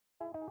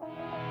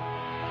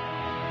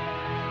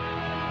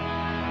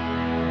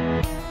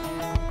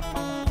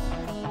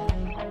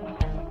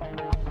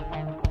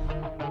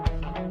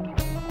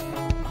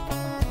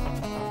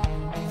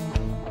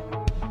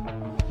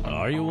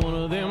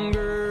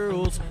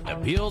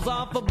Peels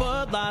off a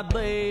Bud Light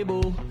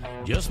label,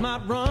 just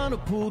might run a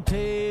pool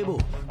table.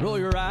 Roll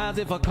your eyes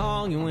if I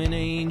call you an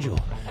angel.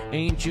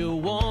 Ain't you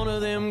one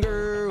of them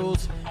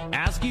girls?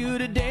 Ask you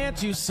to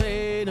dance, you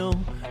say no,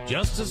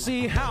 just to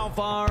see how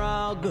far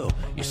I'll go.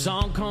 Your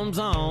song comes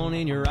on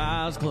and your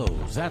eyes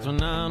close, that's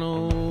when I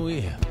know,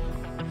 yeah,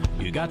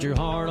 you got your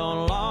heart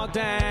on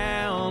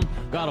lockdown.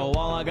 Got a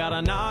wall I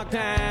gotta knock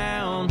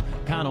down.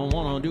 Kinda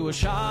wanna do a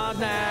shot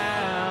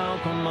now.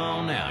 Come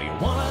on now, you're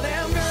one of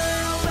them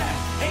girls that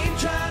ain't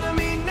trying to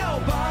meet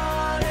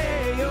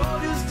nobody. You're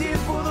just here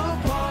for the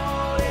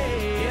party.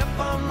 If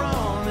I'm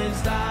wrong, then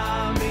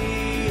stop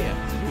me.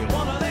 You're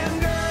one of them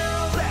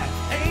girls that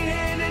ain't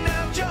handing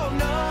out your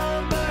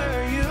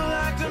number. You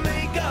like to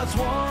make us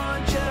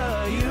want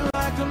ya. You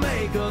like to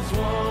make us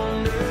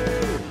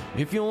wonder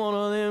if you're one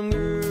of them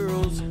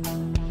girls.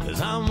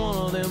 'Cause I'm one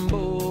of them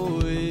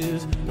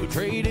boys who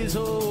trade his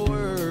whole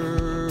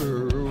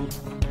world.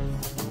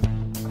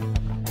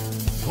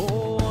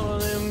 Oh, one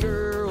of them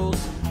girls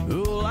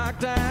who like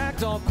to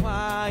act all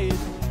quiet,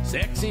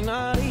 sexy,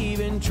 not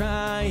even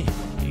trying.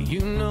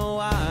 You know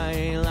I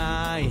ain't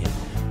lying.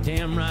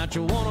 Damn right,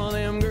 you're one of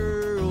them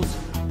girls.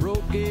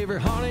 Broke every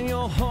heart in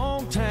your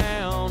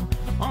hometown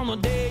on the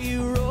day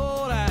you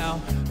rolled out.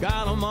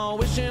 Got them all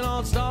wishing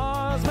on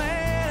stars,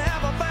 man.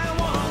 Have I found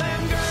one of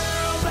them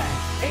girls that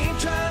ain't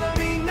trying to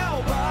meet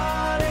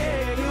nobody?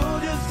 You're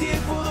just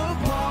here for the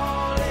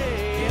party.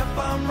 If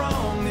I'm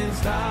wrong, then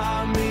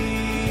stop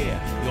me.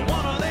 You're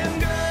one of them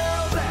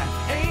girls that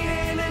ain't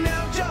handing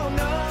out your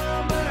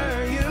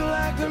number. You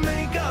like to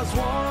make us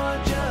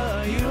want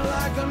ya. You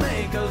like to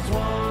make us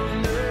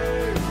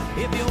wonder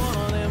if you're one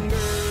of them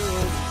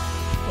girls.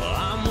 Well,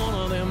 I'm one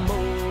of them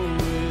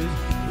boys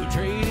who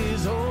trade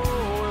his whole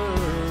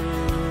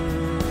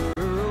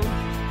world.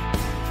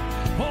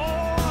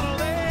 Oh, one of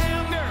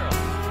them girls.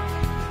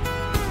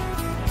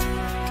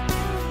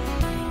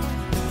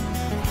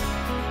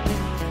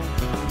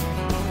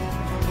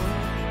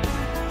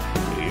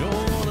 You're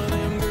one of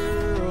them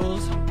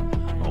girls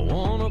I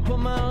wanna put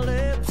my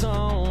lips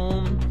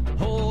on.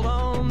 Hold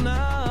on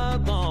night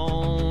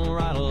long,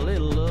 write a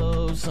little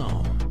love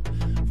song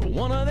for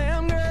one of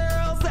them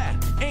girls that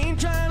ain't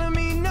trying to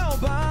meet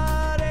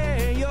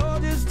nobody. You're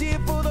just here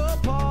for the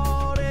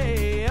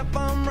party. If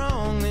I'm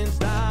wrong, then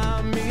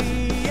stop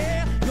me.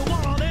 Yeah, you're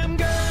one of them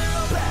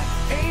girls that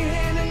ain't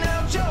handing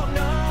out your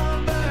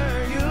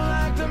number. You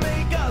like to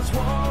make us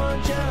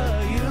want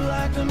ya. You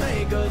like to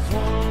make us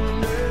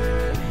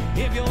wonder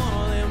if you're one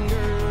of them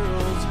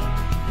girls.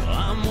 Well,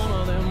 I'm one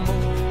of them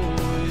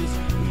boys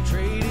who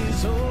trade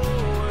his whole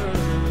world.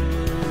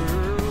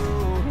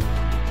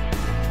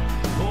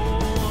 Oh,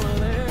 one of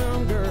them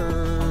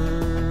girls.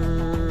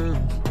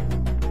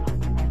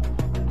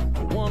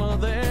 One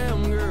of them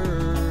girls.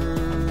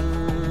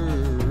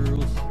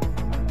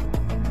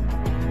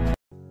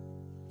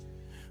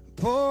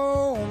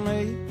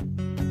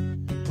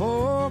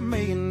 Pour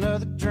me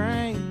another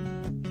drink,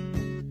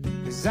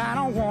 'cause I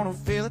don't wanna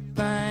feel a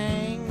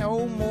thing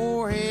no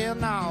more, hell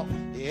no.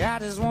 Yeah, I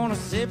just wanna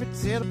sip it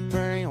till the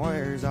pain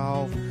wears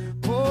off.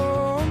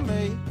 Pour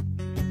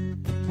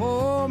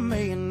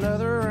me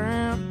another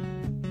round.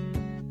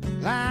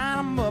 Line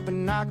 'em up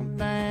and knock 'em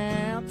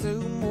down.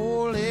 Two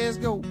more, let's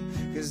go,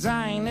 'cause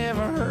I ain't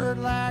never heard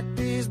like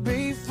this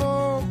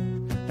before.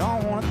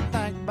 Don't wanna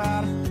think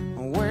about it,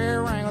 wear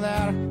a ring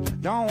without her.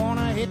 Don't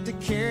wanna hit the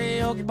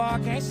karaoke bar,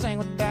 can't sing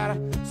without her.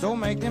 So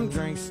make them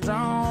drinks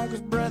strong,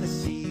 'cause brother,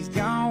 she's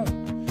gone.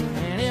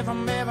 And if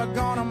I'm ever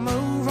gonna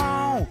move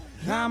on,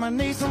 I'ma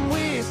need some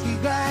whiskey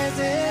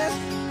glasses,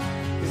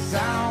 'cause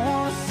I don't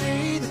wanna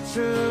see the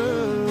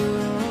truth.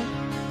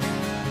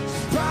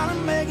 She's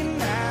probably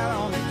making out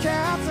on the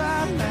couch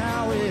right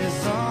now with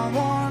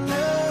someone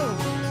new.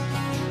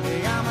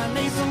 Hey, I'ma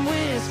need some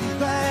whiskey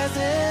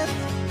glasses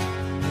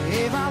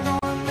if I'm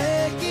gonna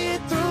make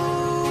it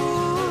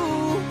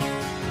through.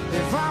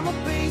 If I'ma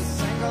be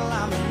single,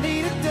 I'ma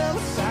need a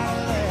double shot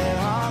of that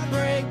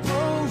heartbreak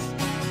proof,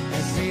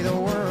 and see the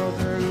world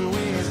through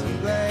whiskey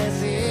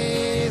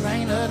glasses.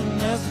 Ain't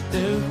nothing else to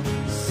do,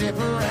 sip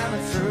around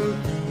the truth,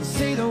 and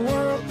see the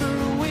world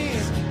through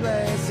whiskey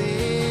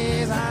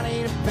glasses. I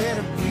need a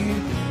better view,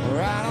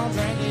 or I don't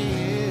drink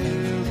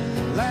you.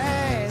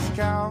 Last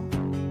call,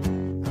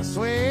 I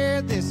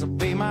swear this'll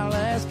be my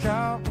last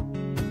call.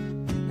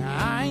 Now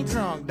I ain't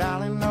drunk,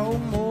 darling, no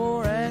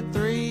more at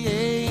 3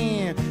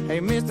 a.m. Hey,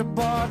 Mr.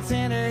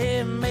 Bartender,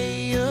 hit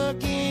me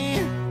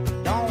again.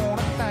 Don't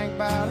wanna think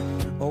about it,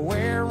 or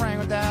wear a ring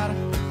without it.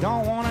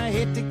 Don't wanna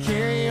hit the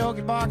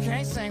karaoke bar,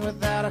 can't sing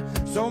without her.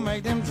 So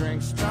make them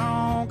drinks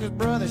strong, 'cause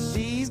brother,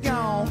 she's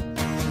gone.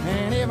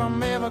 And if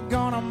I'm ever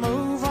gonna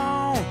move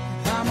on,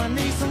 I'ma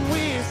need some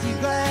whiskey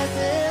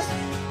glasses,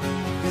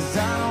 'cause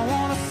I don't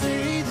wanna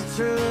see the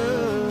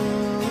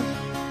truth.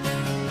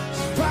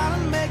 She's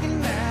probably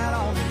making out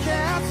on the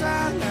couch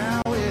right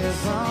now with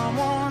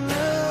someone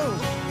new.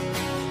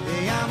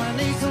 Hey, I'ma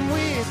need some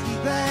whiskey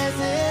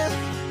glasses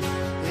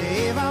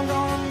if I'm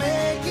gonna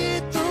make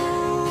it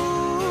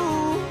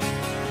through.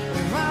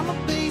 If I'ma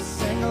be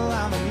single,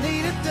 I'ma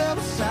need a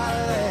double shot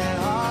of that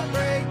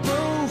heartbreak proof.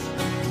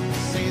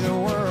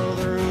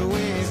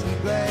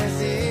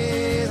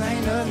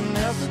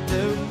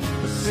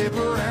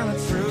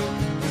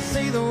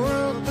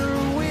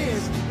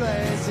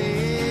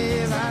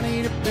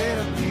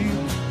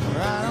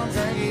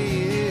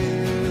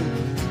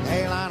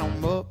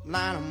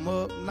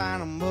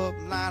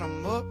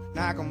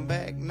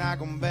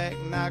 knock 'em back,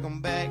 knock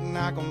 'em back,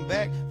 knock 'em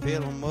back.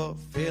 Fill 'em up,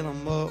 fill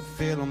 'em up,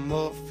 fill 'em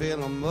up,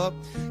 fill 'em up.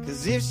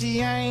 Cause if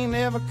she ain't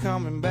ever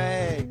coming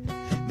back,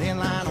 then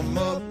line 'em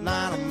up,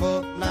 line 'em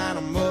up, line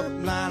 'em up,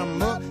 line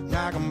 'em up.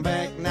 Knock 'em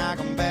back, knock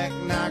 'em back,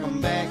 knock 'em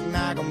back,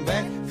 knock 'em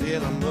back.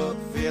 Fill 'em up,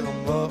 fill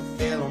 'em up,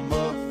 fill 'em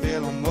up,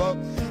 fill 'em up.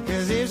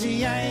 Cause if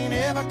she ain't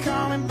ever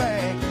coming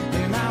back,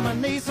 then I'ma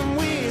need some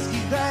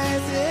whiskey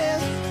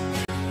glasses.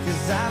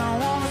 Cause I don't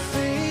wanna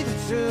see the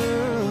truth.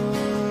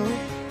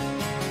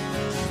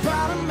 She's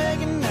probably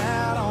making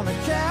out on the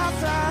couch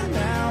right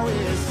now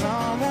with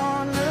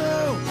someone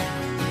new.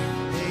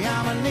 Hey,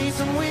 I'ma need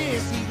some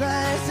whiskey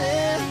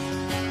glasses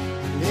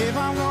if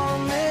I'm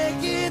gonna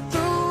make it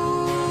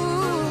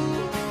through.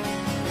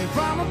 If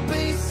I'ma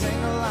be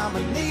single, I'ma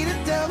need a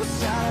double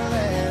shot of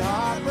that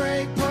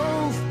heartbreak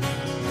proof.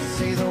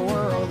 See the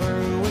world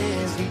through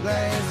whiskey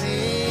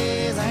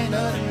glasses, ain't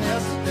nothing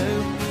else to do.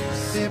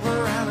 Sip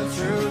around the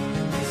truth.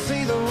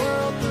 See the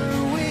world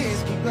through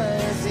whiskey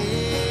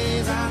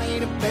glasses. I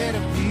need a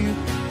better view,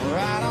 or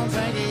I don't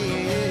think you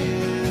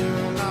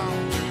know.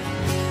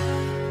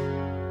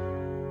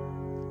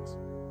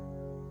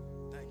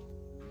 Thank you.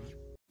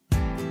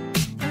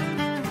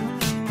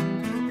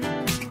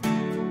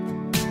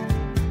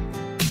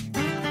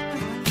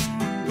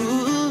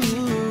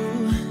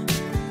 Ooh,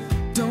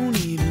 don't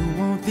even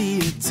want the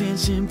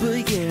attention,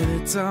 but yeah,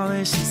 that's all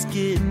that she's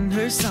getting.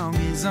 Her song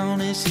is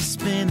on and she's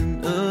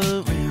spinning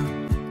around.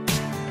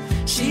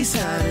 She's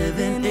hotter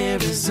than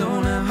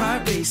Arizona,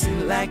 heart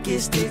racing like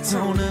it's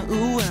Daytona.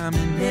 Ooh, I'm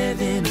in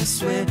heaven, I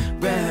swear,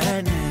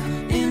 right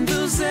now. And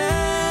those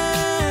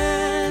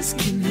eyes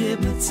can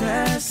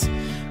hypnotize.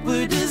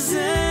 We're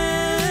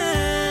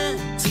designed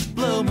to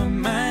blow my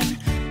mind.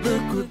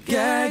 Look what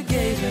God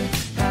gave her,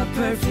 how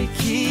perfect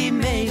He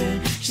made her.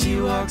 She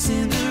walks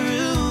in the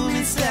room,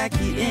 it's like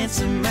He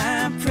answered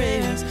my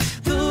prayers.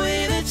 The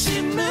way that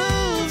she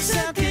moves,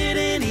 how could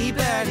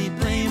anybody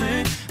blame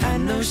her? I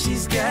know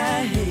she's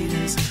got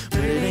haters,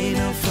 but it ain't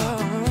no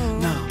fault,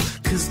 no.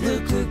 Cause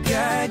look what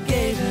God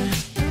gave her.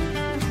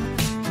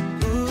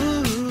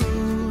 Ooh,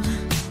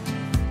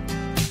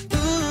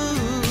 ooh.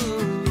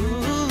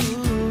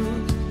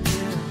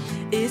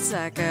 It's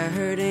like I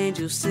heard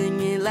angels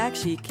singing, like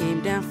she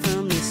came down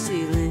from the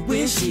ceiling.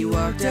 When she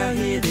walked out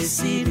here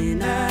this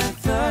evening, I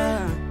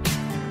thought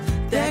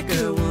that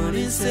girl 1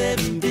 in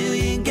 7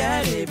 billion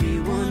got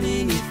everyone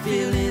in you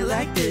feeling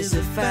like there's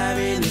a fire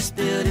in this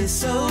building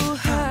so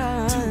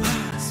hot.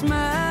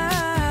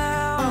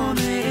 Smile on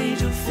the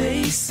angel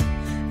face.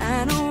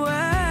 I know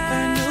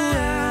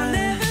I'll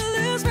never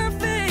lose my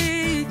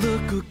faith.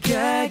 Look what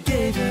God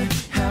gave her,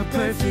 how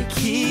perfect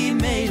He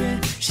made her.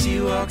 She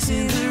walks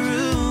in the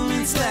room,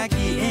 it's like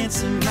He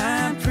answered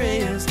my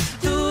prayers.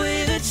 The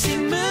way that she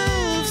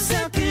moves,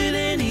 how could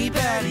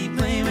anybody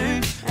blame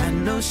her? I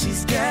know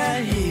she's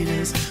got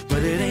haters,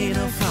 but it ain't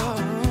her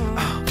fault.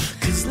 Oh,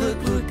 cause look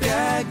what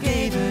God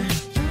gave her.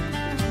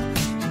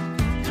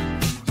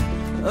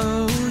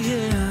 Oh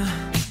yeah.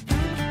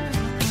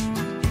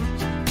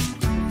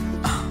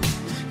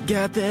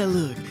 Got that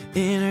look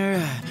in her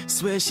eye,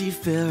 swear she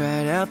fell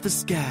right out the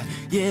sky.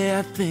 Yeah,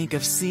 I think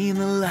I've seen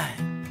the light.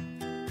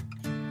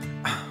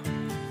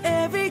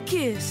 Every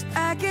kiss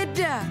I could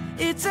die,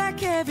 it's like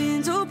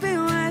heaven's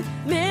open wide.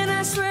 Man,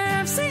 I swear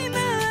I've seen the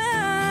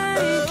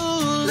light.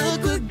 Oh,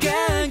 look what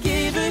God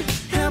gave her,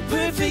 how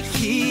perfect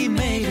He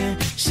made her.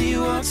 She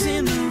walks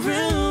in the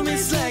room,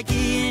 it's like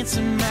He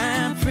answered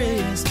my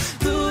prayers.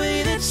 The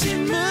way that she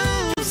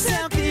moves,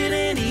 how could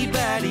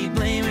anybody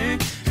blame her?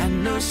 I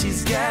know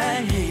she's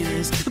got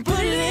haters, but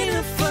it ain't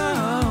her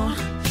fault.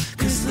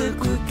 Cause look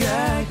what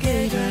God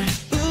gave her.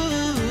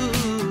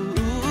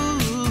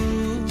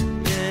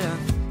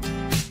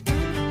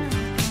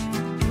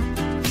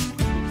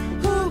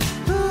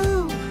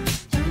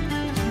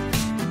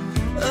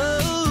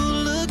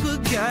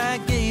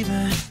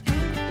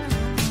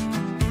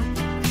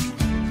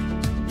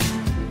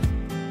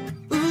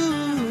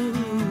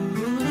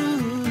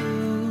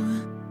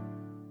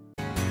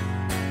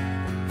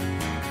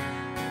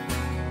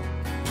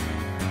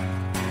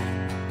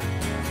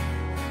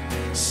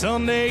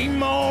 Sunday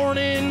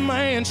morning,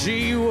 man,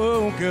 she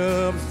woke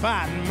up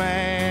fighting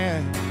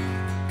mad,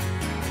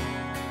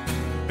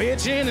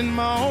 bitching and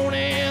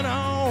moaning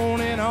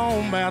on and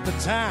on about the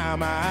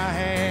time I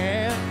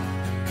had.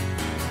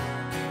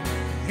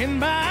 And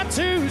by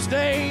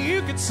Tuesday,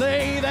 you could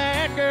say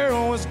that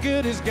girl was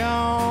good as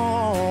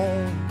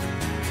gone.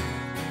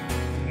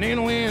 And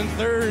then when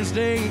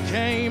Thursday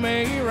came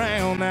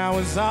around, I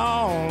was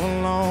all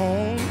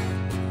alone.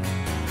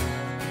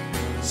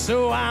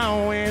 So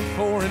I went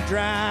for a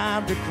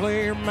drive to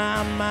clear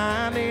my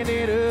mind,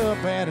 ended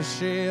up at a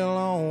Shell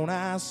on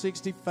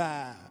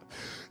I-65.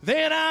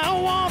 Then I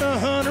won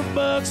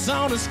 $100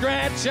 on a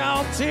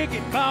scratch-off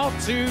ticket, bought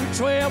 2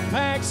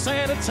 12-packs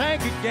and a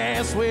tank of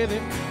gas with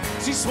it.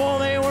 She swore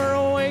they were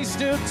a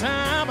waste of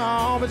time,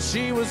 oh, but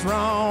she was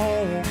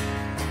wrong.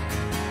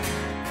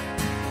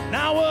 And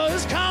I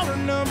was caller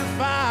number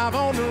 5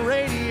 on the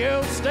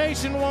radio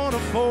station, won a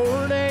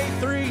 4-day,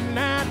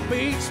 3-night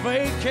beach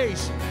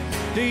vacation.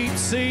 deep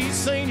sea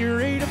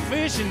senorita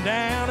fishing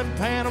down in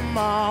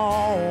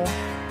Panama.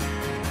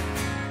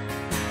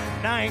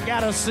 And I ain't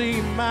gotta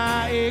see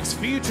my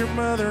ex-future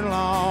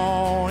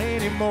mother-in-law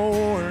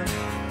anymore.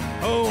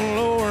 Oh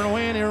Lord,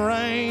 when it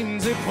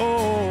rains, it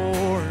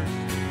pours.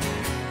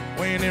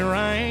 When it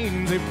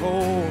rains, it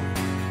pours.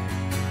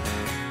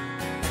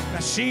 Now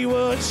she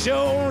would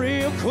show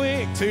real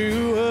quick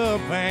to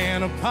up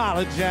and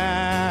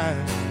apologize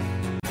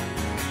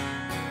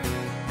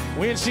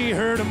when she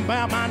heard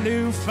about my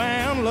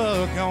newfound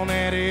luck on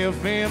that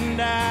FM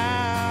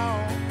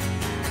dial.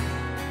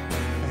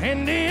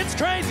 And it's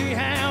crazy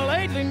how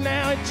lately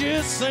now it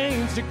just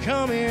seems to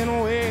come in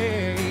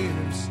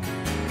waves.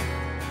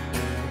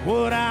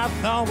 What I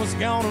thought was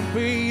gonna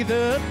be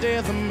the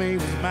death of me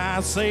was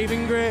my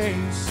saving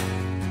grace.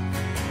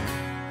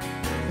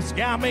 It's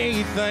got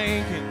me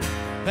thinking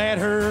that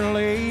her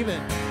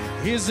leaving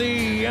is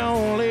the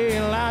only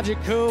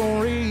logical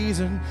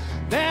reason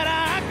that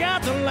I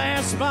got the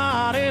last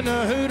spot in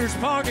the Hooters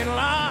parking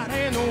lot,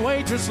 and the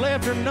waitress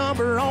left her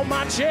number on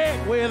my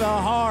check with a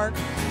heart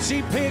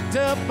she picked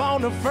up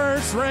on the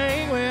first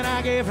ring when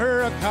I gave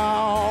her a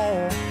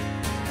call.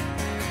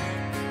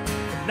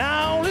 And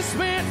I only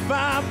spent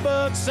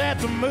 $5 at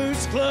the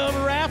Moose Club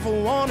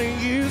raffle, won a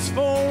used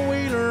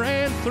four-wheeler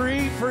and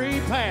 3 free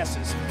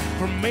passes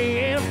for me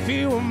and a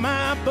few of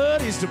my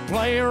buddies to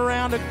play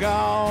around the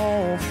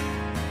golf.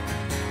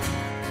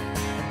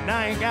 And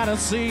I ain't gotta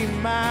see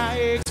my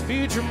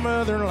ex-future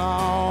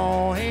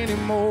mother-in-law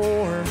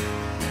anymore.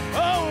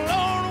 Oh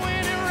Lord,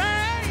 when it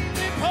rains,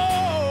 it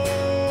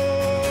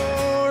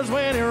pours.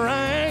 When it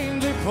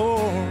rains, it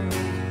pours.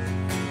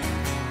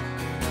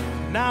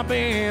 And I've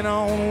been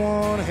on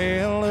one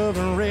hell of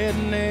a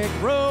redneck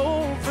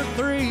road for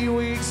 3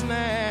 weeks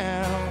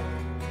now.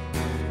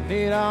 And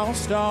it all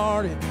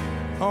started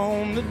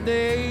on the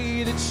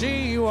day that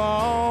she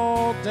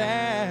walked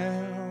out.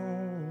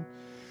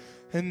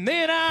 And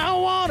then I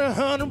won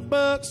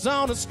 $100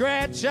 on a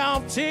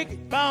scratch-off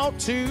ticket, bought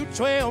 2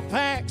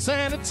 12-packs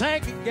and a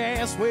tank of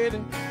gas with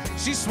it.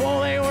 She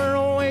swore they were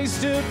a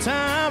waste of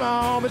time,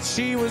 oh, but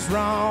she was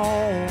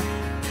wrong.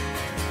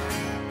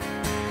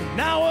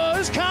 And I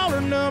was caller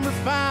number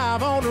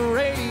 5 on the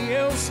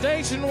radio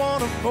station,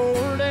 won a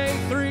 4-day,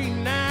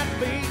 3-night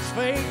beach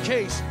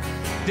vacation.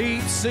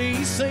 Deep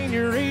sea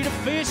senorita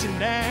fishing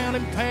down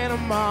in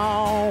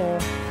Panama.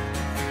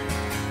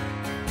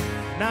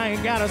 And I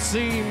ain't gotta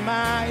see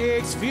my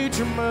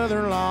ex-future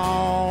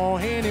mother-in-law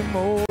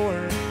anymore.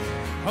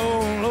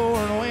 Oh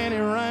Lord, when it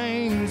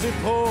rains, it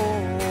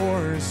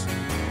pours.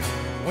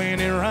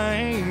 When it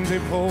rains,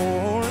 it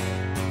pours.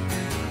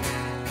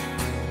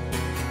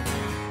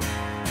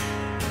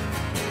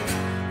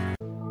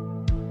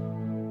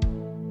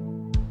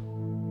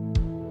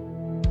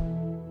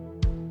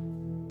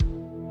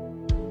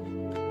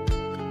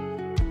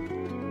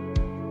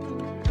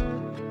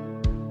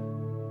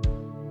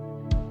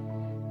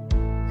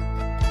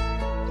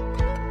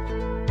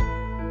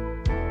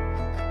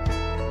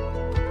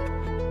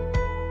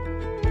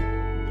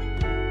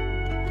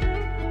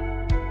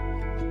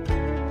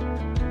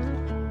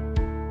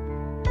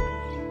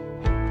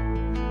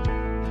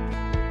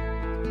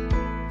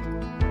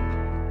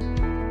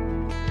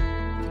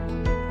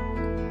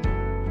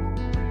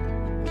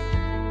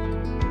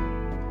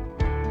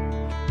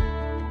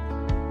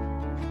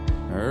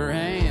 Her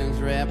hands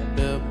wrapped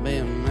up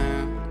in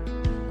mine,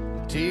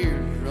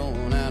 tears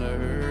rolling out of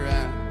her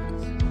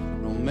eyes.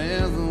 No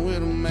messing with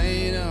a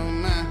mate of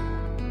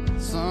mine,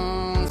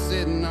 sun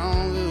sitting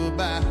on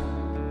goodbye.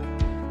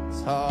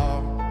 It's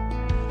hard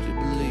to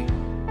believe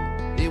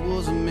it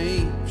wasn't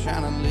me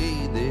trying to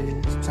lead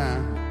this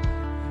time.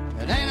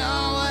 It ain't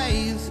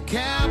always a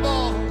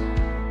cowboy,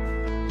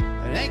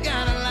 it ain't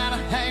got a lot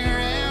of hang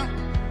around,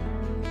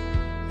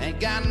 ain't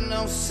got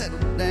no settle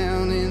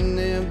down in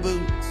their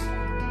boots.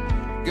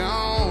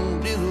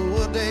 Gone is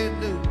what they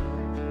do.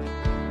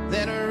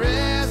 That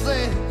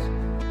restless,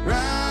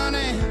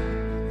 running,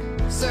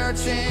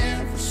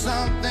 searching for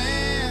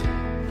something,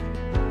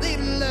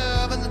 leaving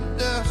love in the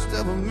dust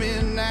of a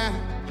midnight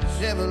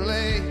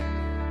Chevrolet.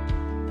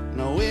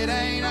 No, it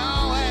ain't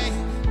always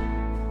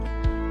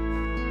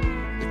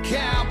the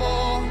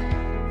cowboy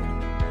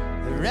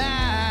that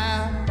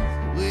rides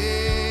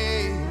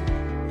away.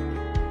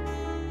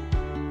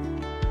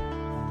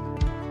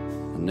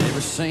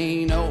 Never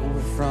seen over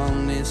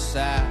from this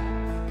side,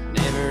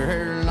 never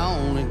heard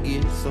Lona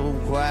get so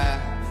quiet.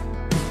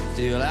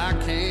 Still I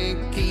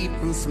can't keep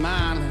from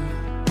smiling,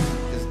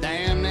 'cause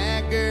damn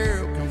that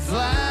girl can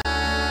fly.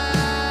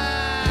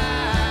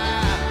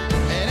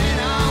 It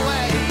ain't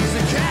always a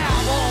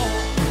cowboy,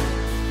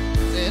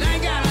 it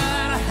ain't got a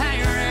lot of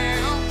hang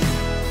around,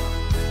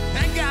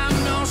 ain't got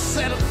no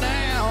settle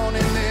down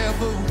in their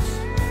boots.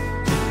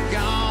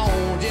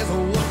 Gone just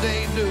what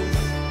they do.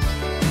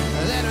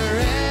 That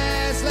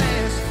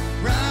restless,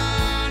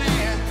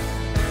 running,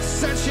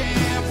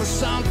 searching for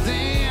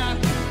something,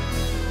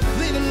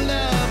 leaving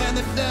love in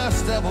the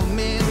dust of a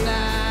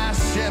midnight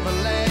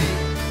Chevrolet.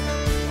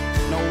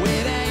 No,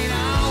 it ain't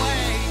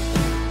always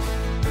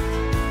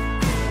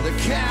the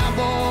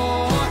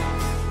cowboy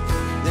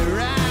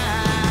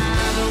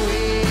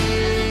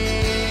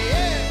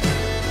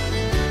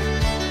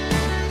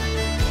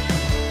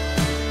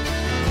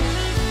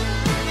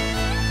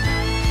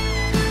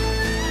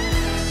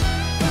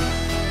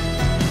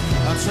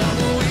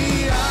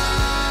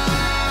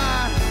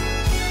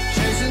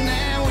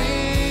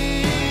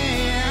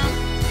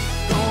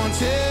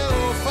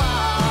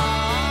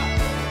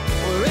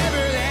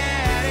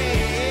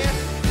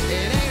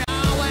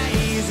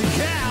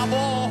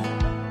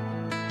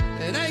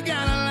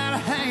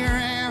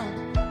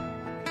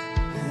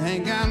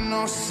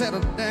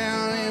settle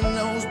down in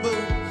those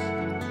boots.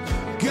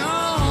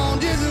 Gone,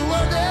 this is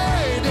what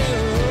they do.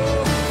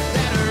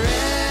 That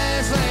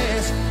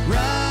restless,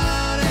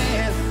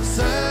 running,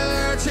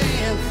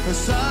 searching for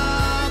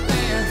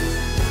something,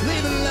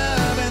 leaving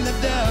love in the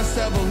dust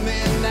of a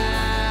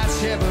midnight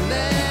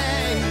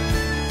Chevrolet.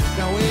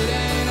 No, it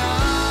ain't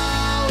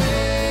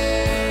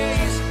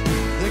always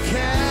the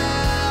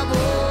cowboy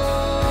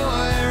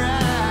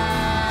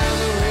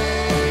rides away.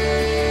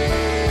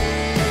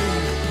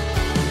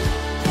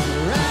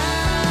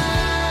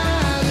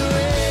 Rides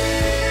away.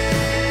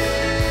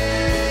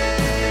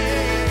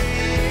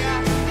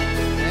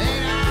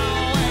 Ain't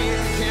always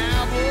the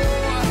cowboy rides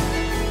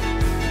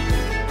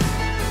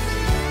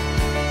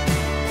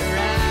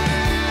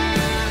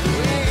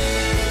away.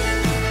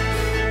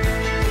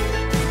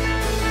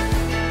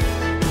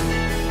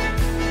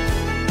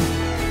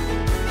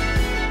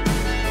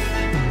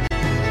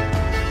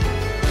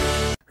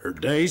 Her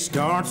day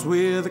starts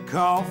with a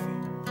coffee,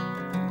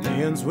 and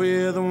ends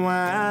with a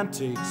wine.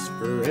 Takes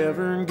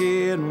forever in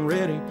getting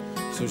ready,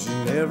 so she's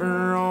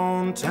never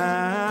on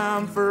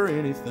time for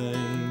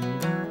anything.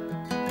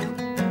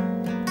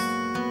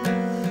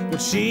 When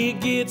she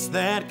gets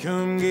that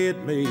come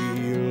get me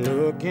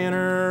look in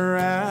her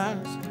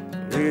eyes,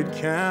 it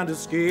kinda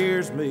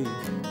scares me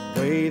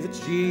the way that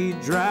she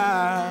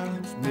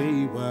drives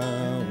me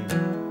wild.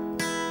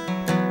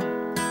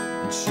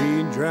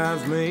 She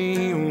drives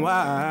me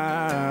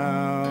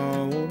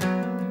wild.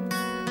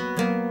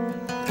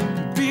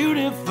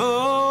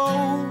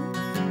 Beautiful,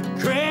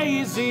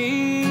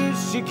 crazy,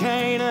 she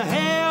can't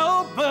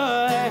help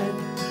but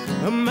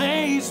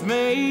amaze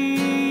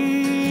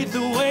me.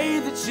 The way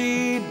that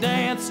she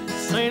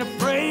dances, ain't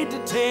afraid to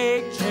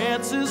take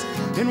chances,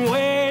 and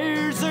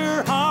wears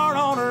her heart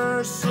on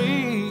her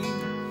sleeve.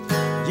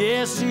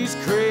 Yes, she's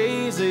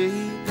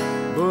crazy,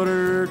 but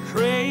her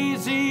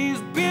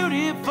crazy's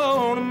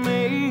beautiful to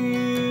me.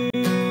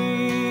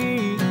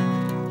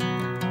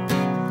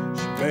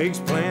 She makes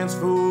plans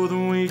for the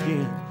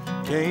weekend,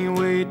 can't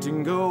wait to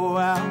go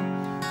out,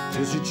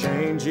 till she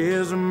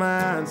changes her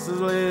mind, says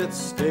let's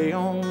stay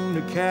on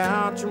the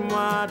couch and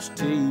watch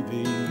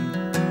TV.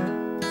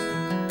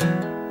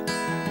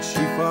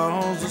 She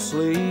falls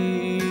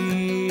asleep.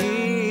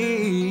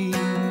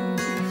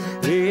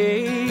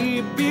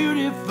 Hey,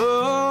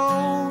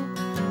 beautiful,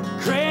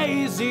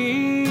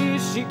 crazy,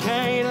 she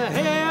can't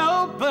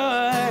help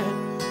but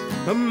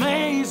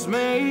amaze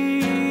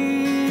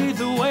me.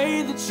 The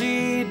way that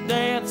she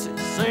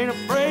dances, ain't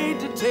afraid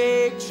to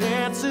take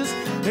chances,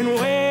 and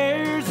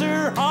wears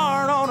her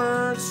heart on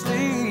her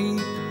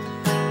sleeve.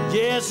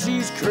 Yes,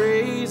 she's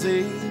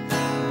crazy,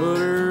 but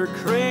her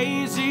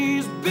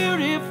crazy's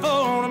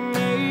beautiful to me.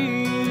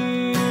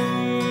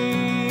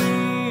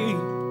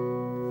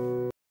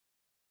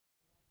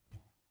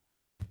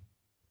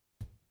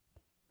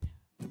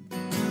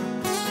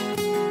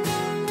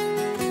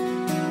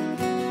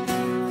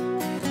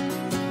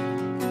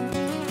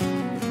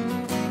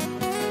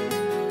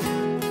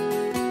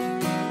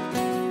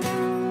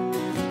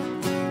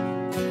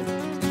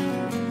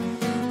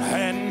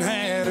 Hadn't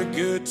had a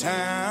good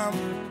time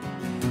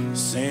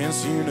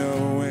since you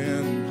know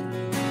when.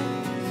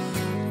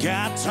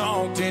 Got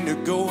talked into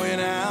going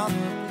out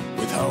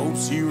with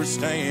hopes you were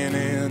staying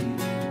in.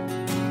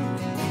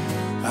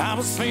 I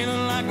was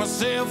feeling like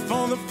myself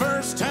for the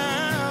first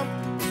time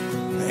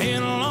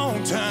in a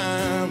long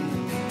time,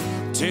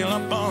 till I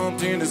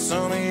bumped into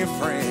some of your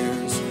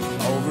friends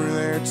over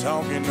there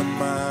talking to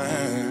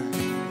mine.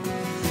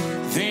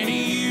 Then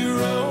you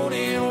rode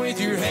in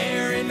with your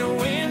hair in the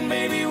wind,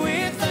 baby,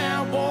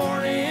 without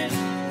warning.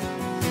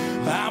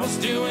 I was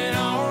doing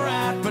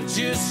alright, but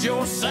just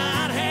your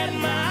side had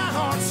my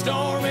heart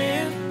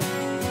storming.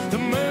 The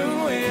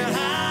moon went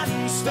high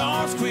and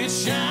stars quit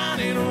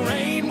shining.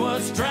 Rain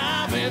was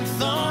driving,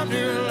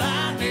 thunder,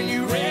 lightning.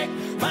 You wrecked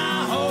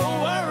my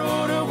whole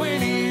world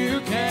when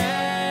you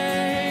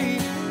came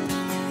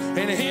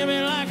and hit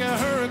me like a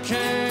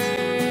hurricane.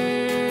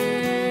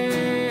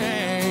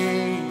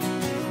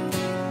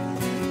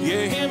 You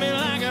hit me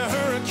like a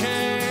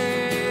hurricane.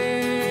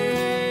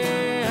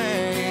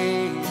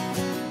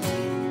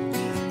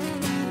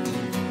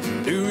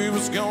 Knew it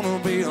was gonna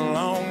be a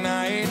long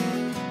night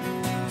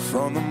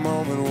from the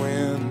moment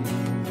when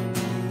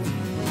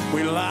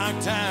we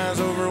locked eyes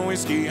over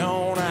whiskey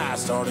on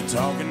ice, started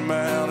talking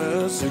about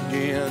us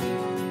again.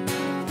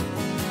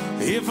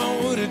 If I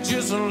would've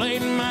just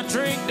laid my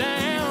drink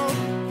down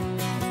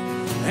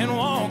and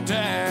walked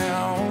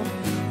out,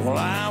 well,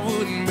 I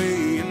wouldn't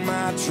be in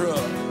my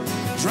truck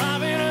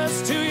driving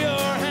us to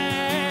your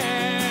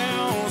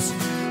house.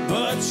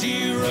 But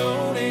you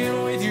rode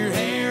in with your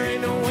hair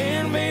in the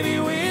wind, baby,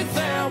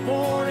 without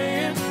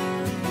warning.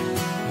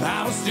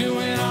 I was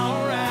doing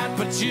alright,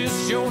 but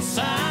just your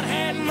side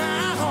had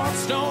my heart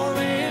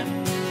storming.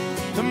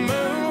 The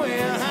moon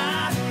went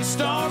high and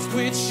stars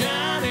quit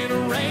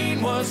shining.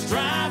 Rain was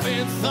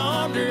driving,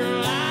 thunder,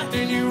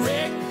 lightning. You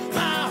wrecked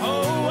my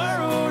whole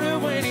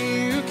world when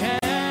you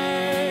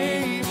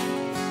came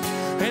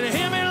and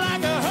hit me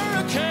like a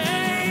hurricane.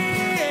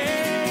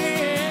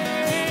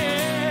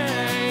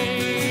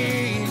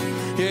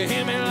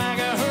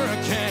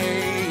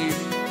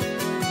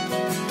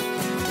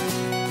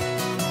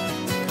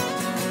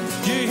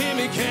 You hit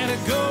me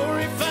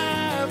category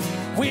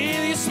 5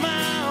 with your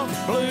smile,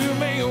 blew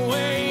me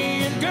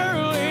away. And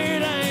girl,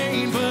 it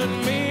ain't but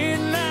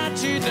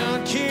midnight. You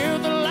done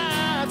killed the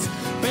lights,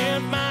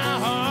 bent my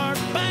heart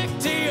back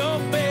to your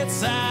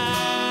bedside.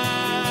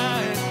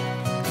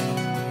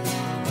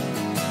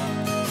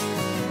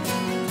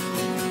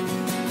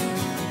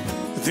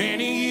 Then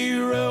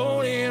you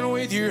rolled in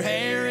with your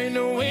hair in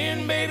the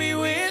wind, baby,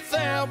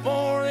 without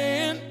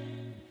warning.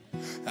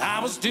 I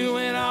was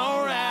doing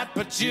alright,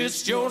 but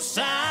just your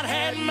side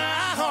had my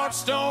heart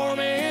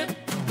storming.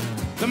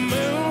 The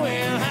moon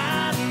went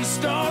high and the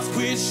stars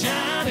quit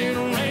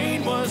shining.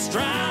 Rain was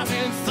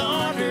driving,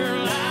 thunder,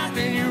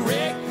 lightning. You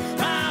wrecked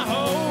my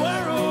whole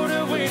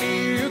world when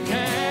you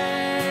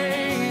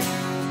came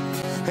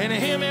and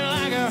hit me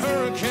like a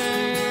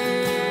hurricane.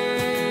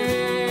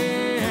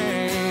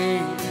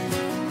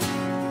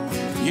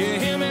 You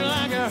hit me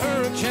like a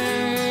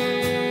hurricane.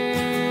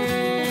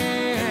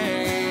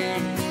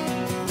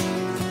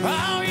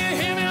 Oh, you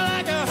hit me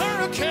like a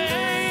hurricane.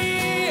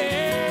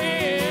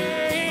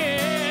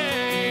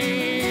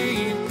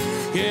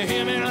 You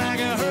hit me like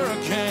a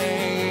hurricane.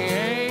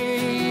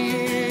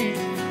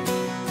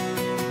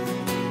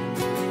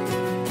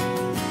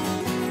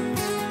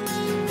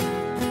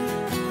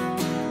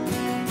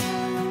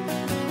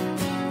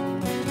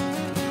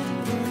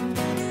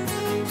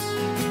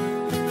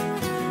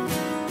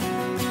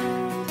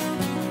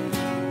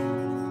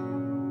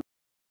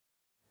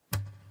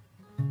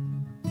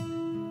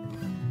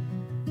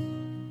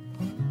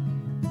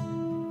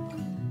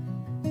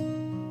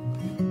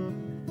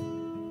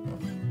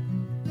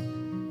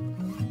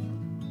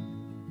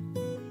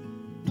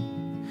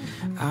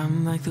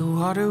 I'm like the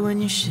water when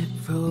your ship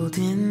rolled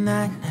in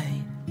that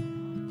night.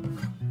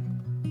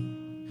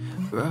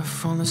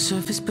 Rough on the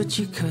surface, but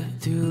you cut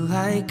through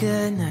like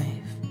a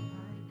knife.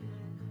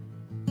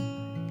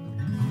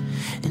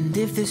 And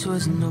if this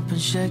was an open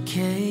shut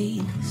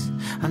case,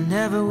 I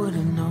never would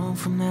have known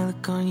from that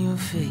look on your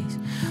face.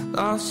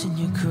 Lost in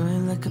your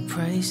current like a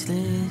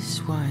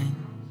priceless wine.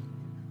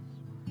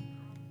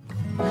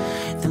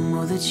 The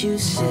more that you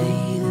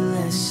say, the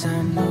less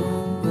I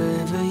know.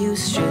 Wherever you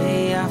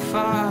stray, I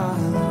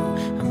follow.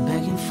 I'm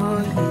begging for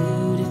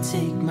you to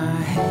take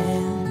my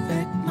hand,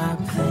 wreck my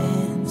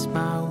plans,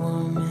 my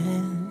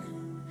woman.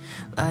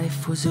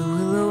 Life was a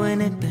willow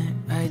and it bent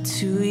right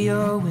to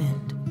your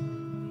wind.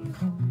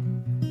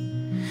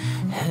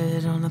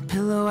 Head on a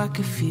pillow, I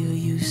could feel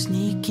you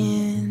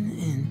sneaking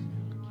in.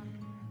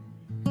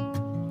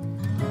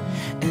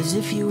 As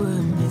if you were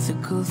a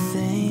mythical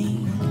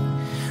thing,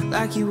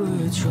 like you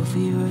were a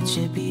trophy or a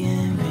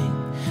champion ring.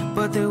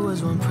 But there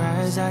was one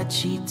prize I'd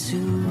cheat to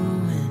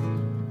win.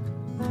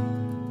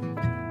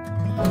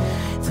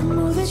 The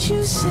more that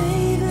you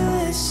say, the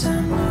less I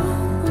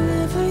know.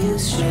 Wherever you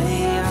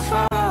stray, I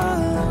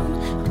follow.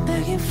 I'm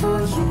begging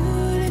for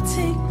you to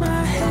take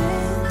my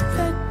hand,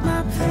 wreck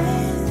my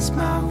plans,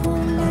 my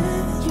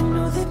woman. You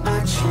know that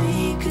my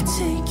train could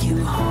take you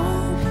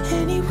home.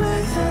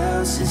 Anywhere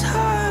else is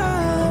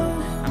hollow.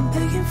 I'm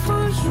begging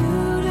for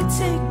you to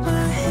take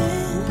my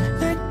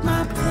hand, wreck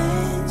my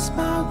plans,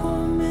 my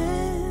woman.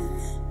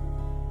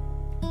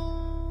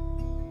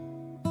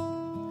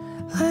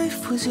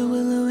 Life was a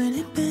willow and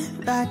it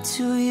bent right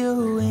to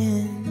your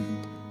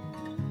wind.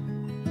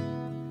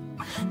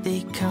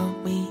 They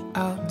count me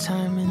out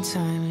time and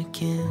time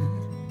again.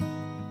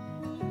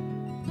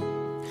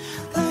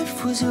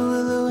 Life was a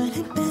willow and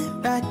it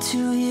bent right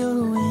to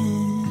your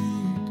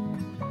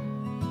wind.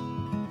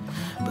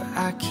 But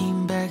I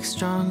came back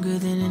stronger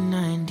than a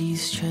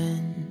 90s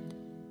trend.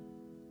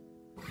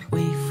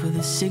 Wait for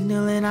the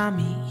signal and I'll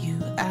meet you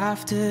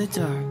after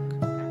dark.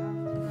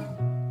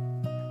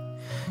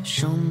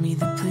 Show me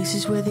the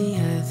places where the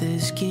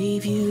others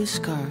gave you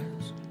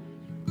scars.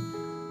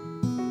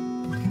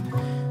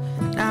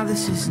 Now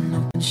this is an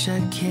open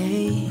shut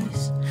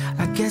case.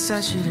 I guess I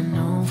should have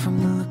known from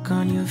the look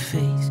on your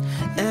face.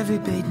 Every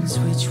bait and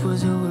switch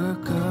was a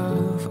work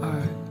of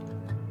art.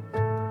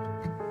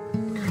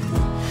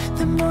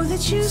 The more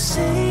that you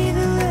say,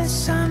 the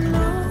less I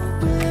know.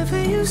 Wherever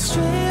you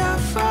stray, I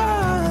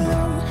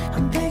follow.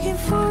 I'm begging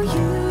for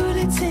you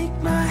to take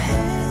my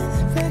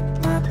hand, wreck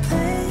my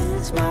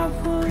plans, my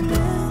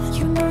woman.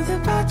 You know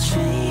that my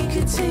train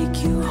could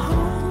take you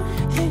home.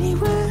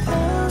 Anywhere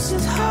else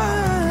is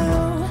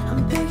hollow.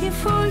 I'm begging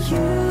for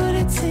you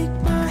to take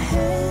my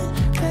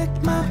hand, wreck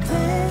my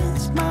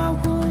plans, my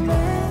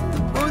woman.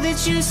 The more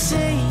that you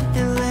say,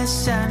 the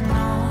less I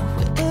know.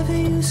 Wherever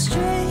you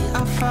stray,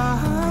 I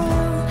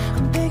follow.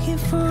 I'm begging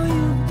for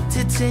you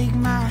to take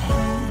my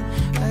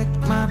hand, wreck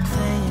my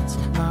plans,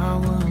 my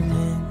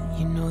woman.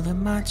 You know that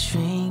my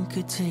train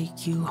could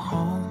take you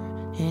home.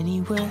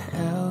 Anywhere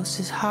else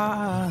is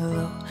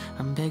hollow.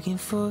 I'm begging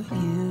for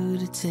you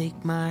to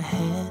take my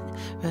hand,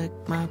 wreck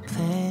my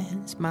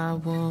plans, my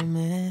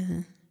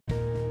woman.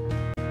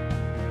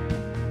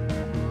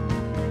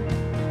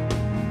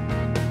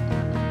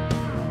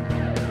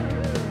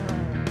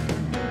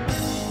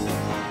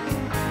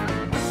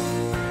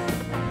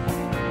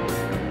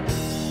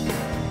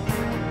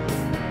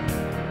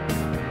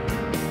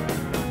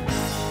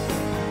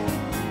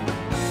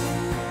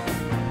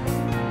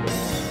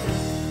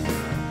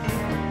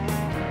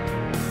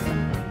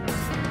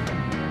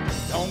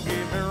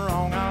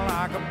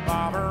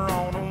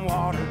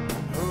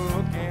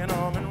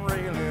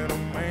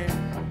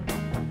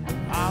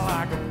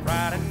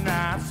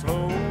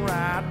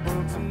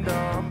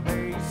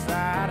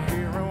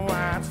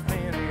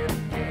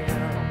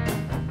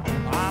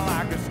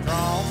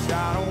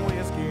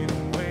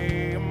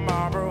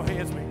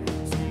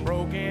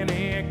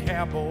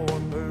 boy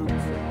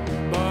boots.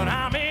 But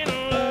I'm in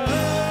love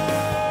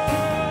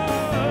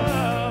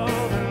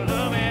and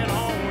loving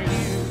on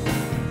you.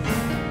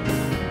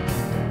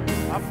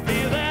 I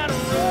feel that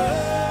rush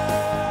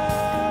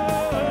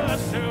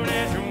as soon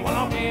as you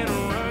walk in a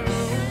room.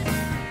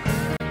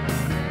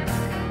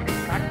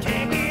 I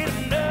can't get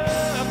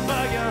enough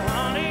of you,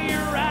 honey.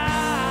 You're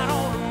right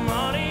on the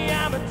money.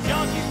 I'm a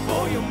junkie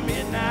for your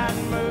midnight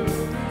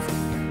moves.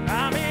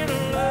 I'm in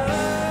love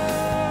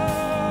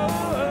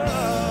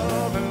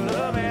and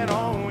loving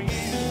on you.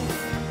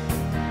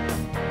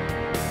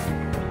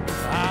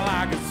 I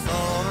like a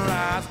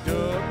sunrise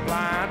duck,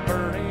 blind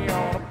birdie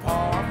on a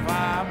par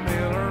 5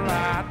 Miller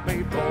Lite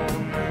before the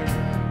moon.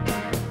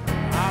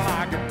 I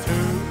like a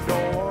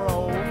 2-door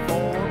old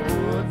Ford,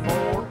 wood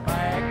Ford,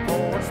 back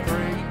porch,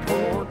 3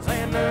 chords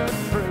and the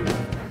truth.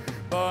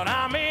 But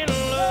I'm in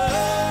love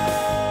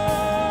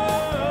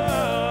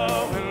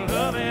and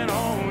loving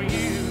on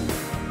you.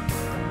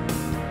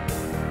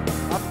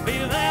 I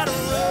feel that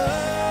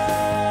rush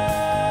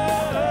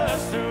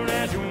soon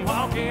as you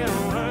walk in a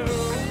room.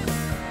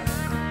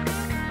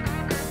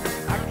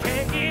 I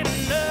can't get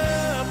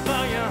enough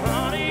of you,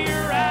 honey.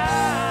 You're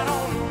right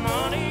on the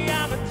money.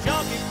 I'm a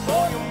junkie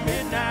for your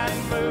midnight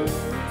moves.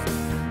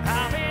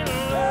 I'm in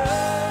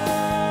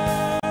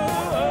love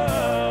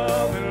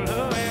and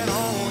loving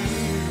on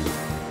you.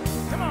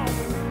 Come on.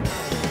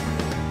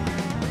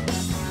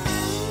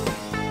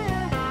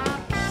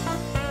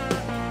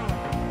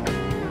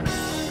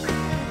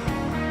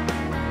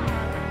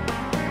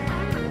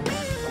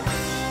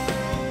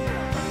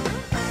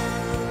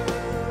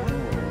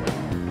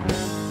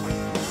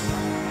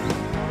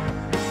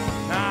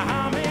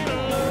 Now I'm in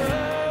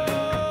love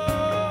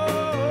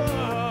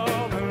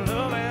and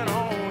loving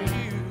on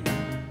you.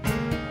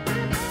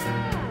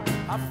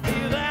 I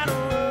feel that rush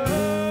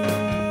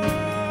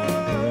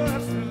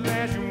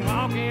as you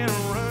walk in a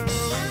room.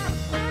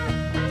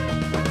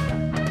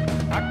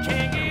 I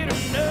can't get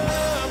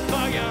enough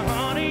of you,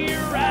 honey.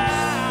 You're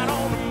right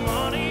on the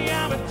money.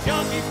 I'm a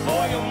junkie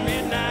for your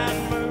midnight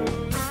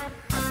moves.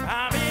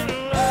 I'm in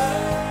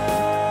love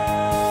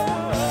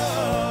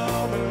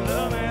and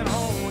loving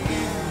on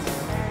you.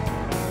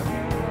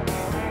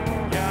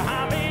 Yeah,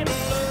 I'm in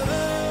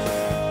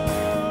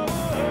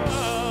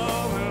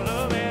love and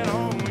loving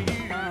on you.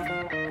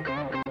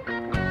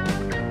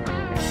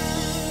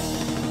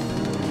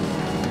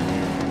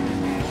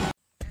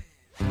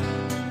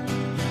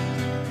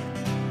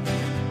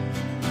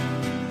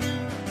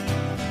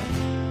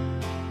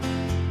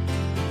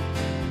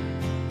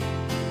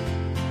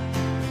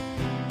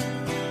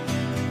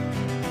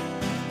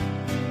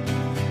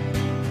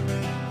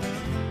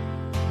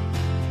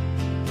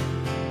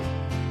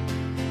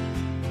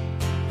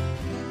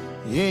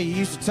 Yeah, you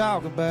used to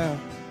talk about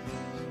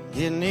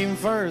getting even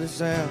further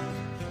south,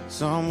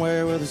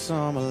 somewhere where the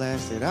summer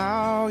lasted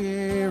all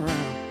year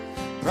round.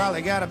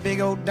 Probably got a big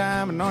old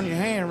diamond on your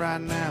hand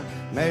right now,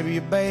 maybe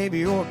a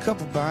baby or a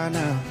couple by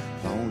now.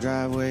 Long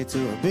driveway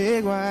to a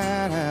big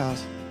white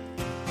house.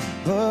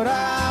 But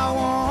I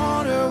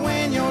wonder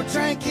when you're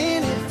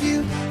drinking if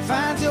you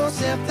find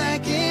yourself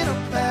thinking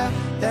about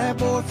that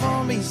boy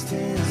from East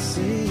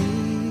Tennessee.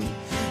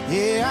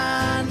 Yeah,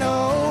 I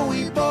know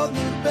we both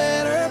knew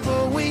better,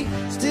 but we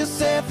still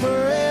said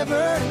forever.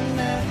 And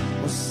that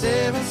was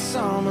 7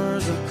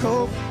 summers of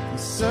coke and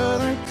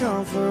southern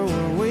comfort.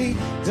 Were we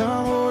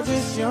dumb or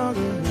just younger?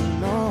 Who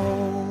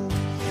knows?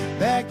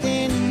 Back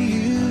then you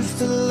used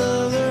to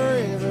love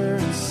the river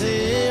and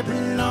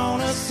sipping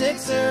on a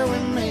 6er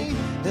with me.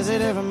 Does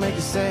it ever make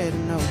you sad to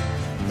know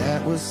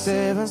that was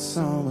 7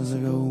 summers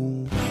ago?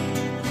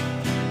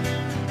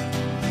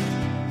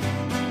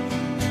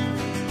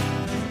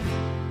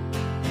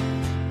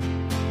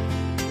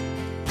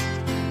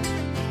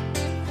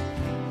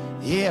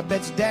 Yeah, I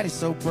bet your daddy's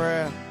so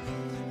proud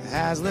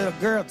how his little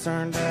girl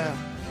turned out.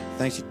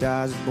 Thinks she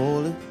dies a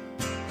bullet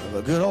of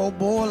a good old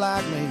boy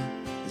like me.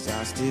 Cause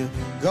I still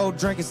go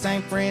drinking,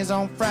 same friends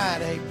on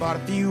Friday. Bought a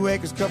few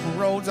acres, couple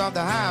roads off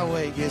the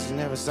highway. Guess you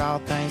never saw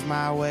things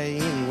my way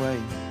anyway.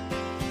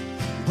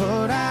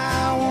 But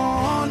I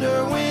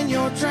wonder when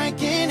you're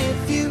drinking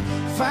if you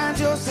find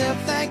yourself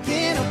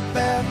thinking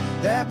about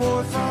that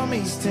boy from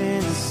East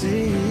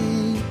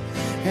Tennessee.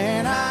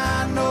 And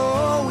I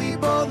know we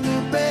both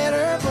knew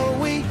better, but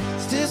we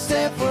still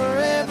said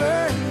forever.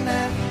 And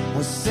that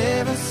was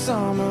 7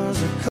 summers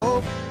of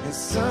coke and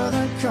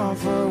southern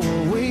comfort.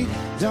 Were we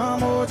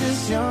dumb or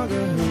just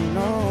younger? Who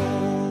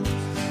knows?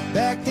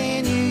 Back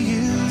then you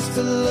used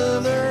to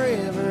love the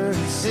river,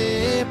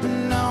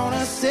 sipping on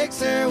a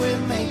 6er with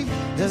me.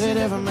 Does it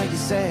ever make you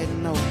sad to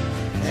know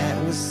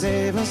that was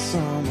 7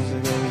 summers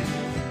ago?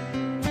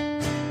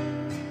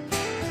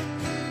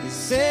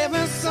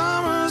 7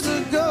 summers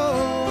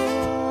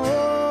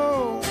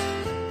ago,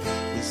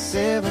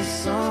 7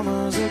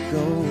 summers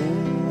ago.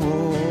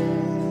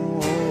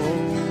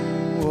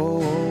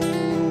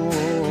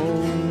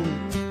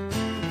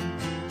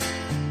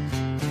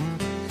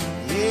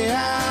 Yeah,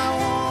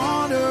 I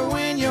wonder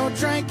when you're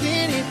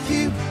drinking if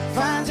you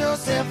find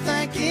yourself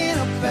thinking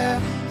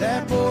about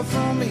that boy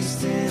from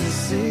East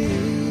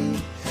Tennessee.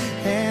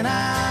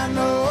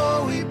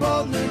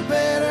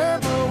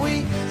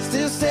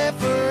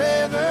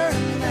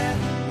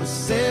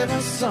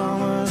 7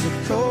 summers of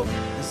cold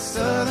and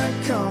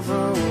southern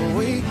comfort. Were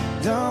we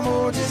dumb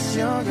or just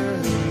younger?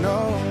 Who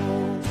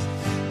knows?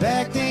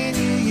 Back then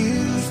you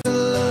used to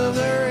love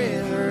the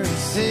river,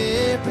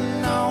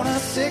 sipping on a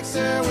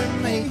sixer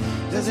with me.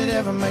 Does it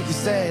ever make you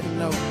sad to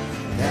know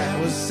that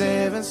was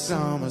 7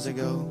 summers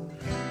ago?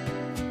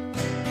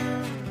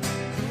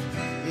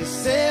 Yeah,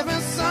 7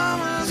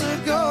 summers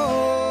ago.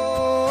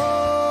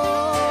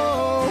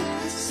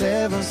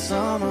 7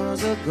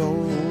 summers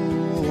ago.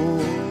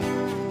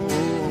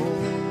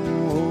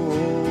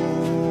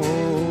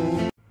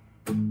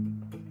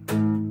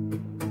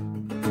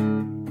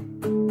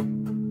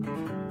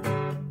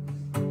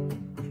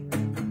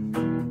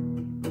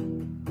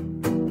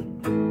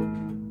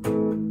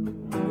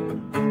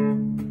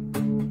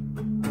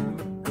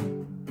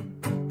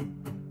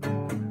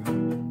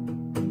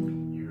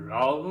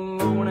 All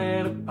alone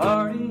at a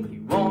party,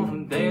 you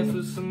wanna dance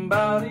with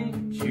somebody,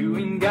 but you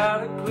ain't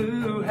got a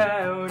clue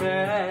how to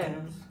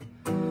ask.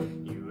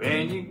 You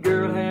and your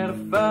girl had a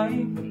fight,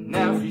 and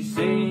now she's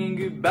saying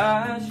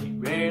goodbye. She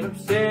ran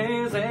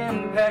upstairs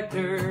and packed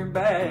her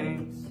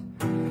bags.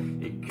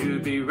 It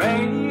could be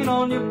raining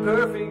on your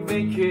perfect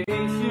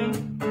vacation.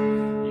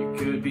 You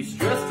could be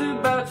stressed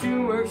about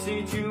your work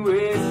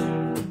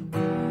situation.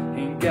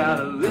 Ain't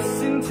gotta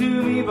listen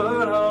to me,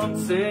 but I'm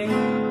saying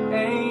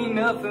ain't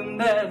nothing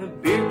that a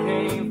beer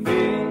can't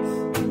fix.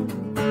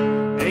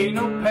 Ain't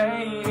no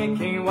pain it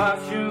can't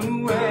wash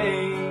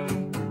away.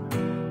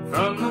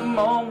 From the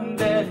moment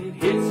that it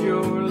hits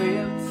your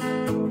lips,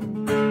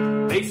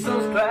 makes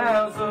those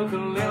clouds look a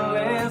little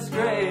less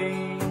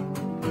gray.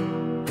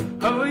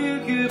 Oh, you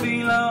could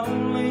be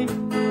lonely,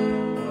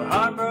 or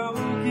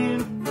heartbroken,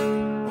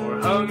 or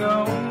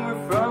hungover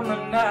from the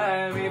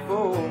night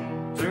before.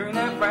 Turn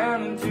that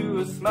frown into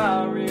a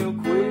smile real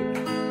quick.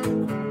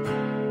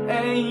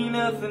 Ain't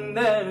nothing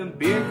that a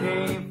beer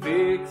can't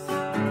fix.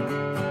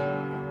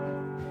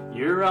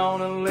 You're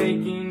on a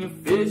lake and you're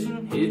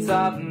fishing, it's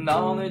hot and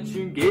all that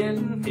you're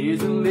getting.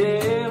 Here's a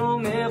little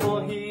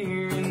nibble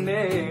here and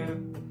there.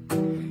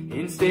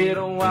 Instead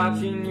of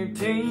watching your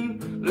team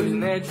losing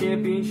that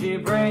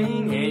championship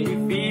ring, and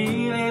you're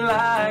feeling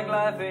like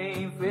life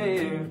ain't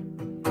fair.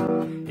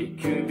 It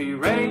could be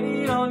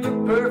raining on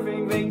your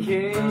perfect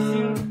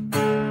vacation.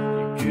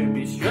 You could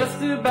be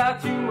stressed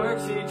about your work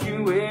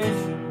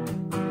situation.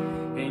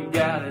 Ain't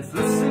gotta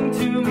listen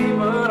to me,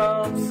 but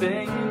I'm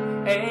saying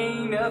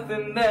ain't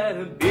nothing that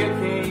a beer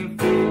can't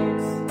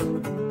fix.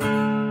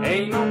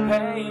 Ain't no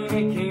pain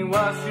it can't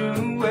wash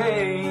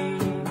away.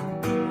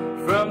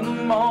 From the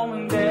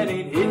moment that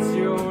it hits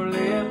your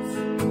lips,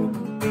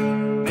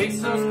 makes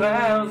those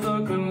clouds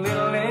look a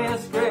little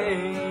less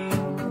gray.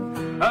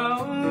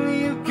 Oh,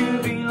 you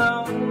could be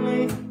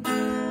lonely,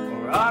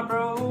 or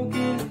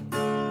heartbroken,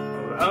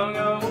 or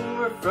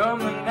hungover from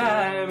the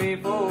night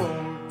before.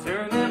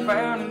 Turn that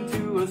frown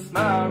into a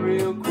smile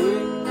real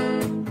quick.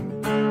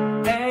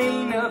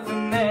 Ain't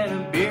nothing that a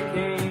beer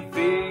can't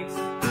fix.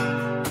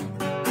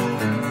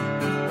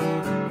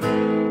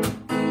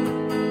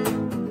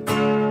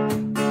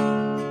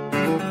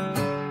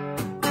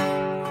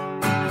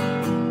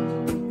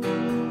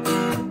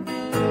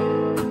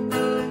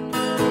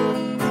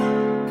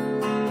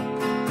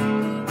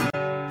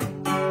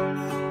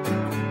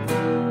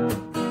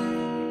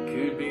 It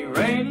could be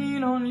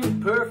raining on your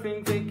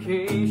perfect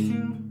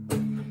vacation.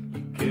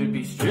 Could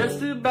be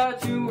stressed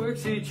about your work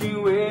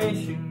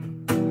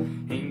situation.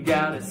 Ain't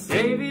gotta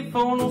save it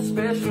for no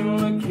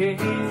special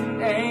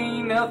occasion.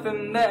 Ain't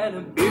nothing that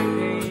a beer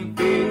can't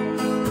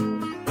fix.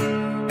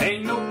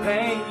 Ain't no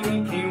pain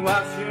it can't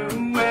wash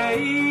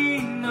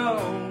away. No,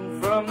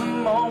 from the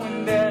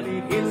moment that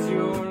it hits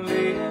your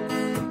lips,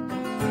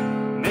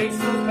 makes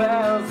those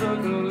clouds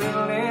look a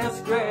little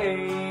less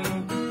gray.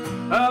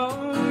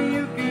 Oh,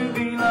 you could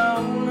be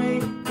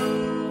lonely,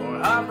 or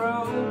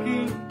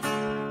heartbroken,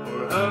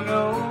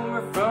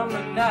 hungover from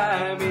the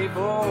night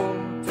before.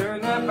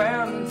 Turn that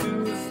frown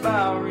into a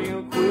smile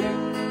real quick.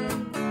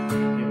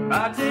 It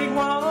might take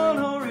one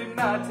or it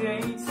might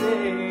take 6.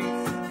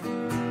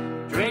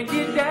 Drink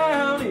it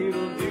down,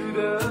 it'll do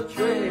the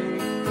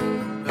trick.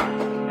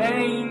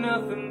 Ain't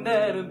nothing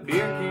that a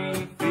beer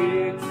can't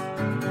fix.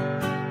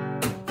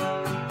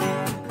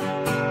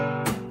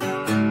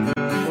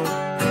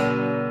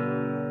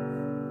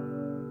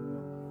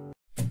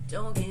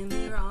 Don't get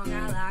me wrong, I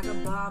like a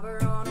barber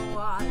on the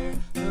water,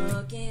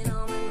 hooking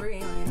them and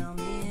reeling them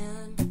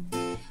in.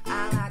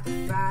 I like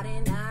a Friday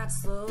night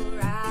slow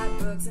ride,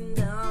 Brooks and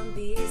Dunn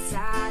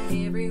beside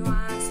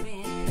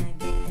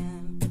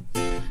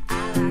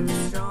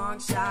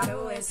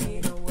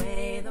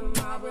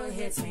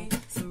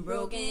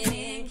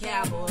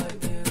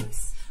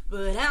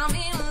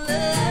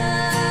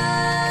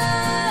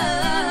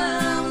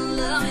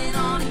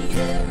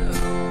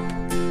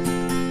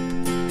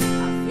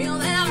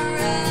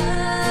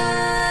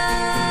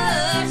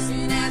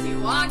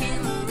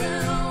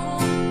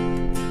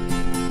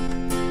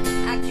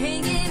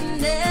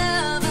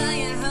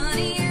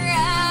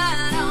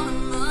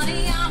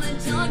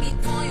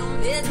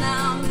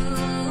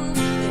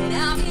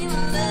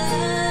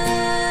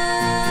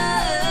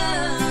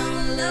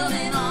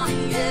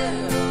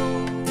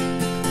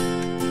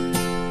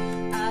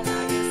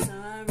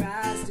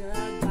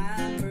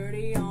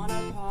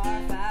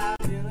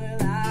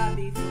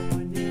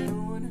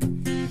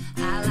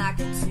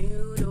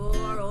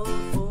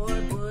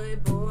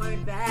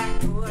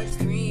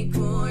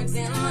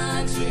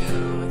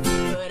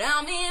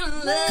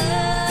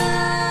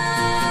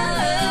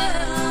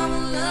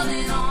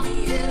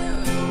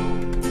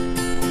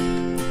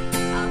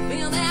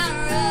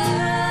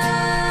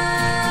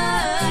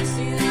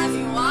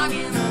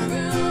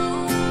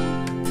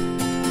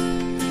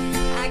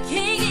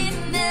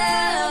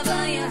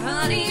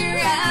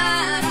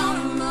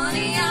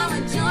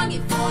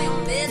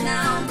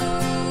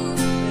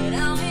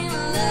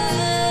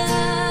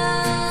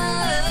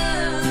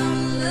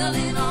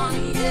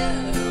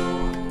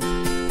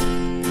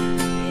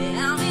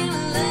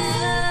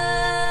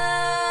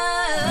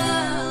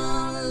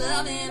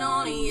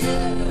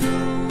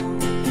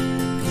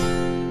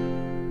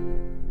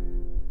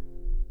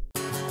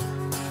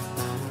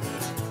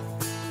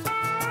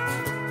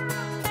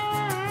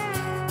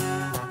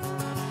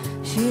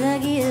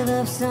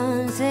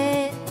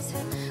sunsets,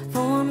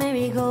 for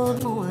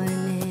marigold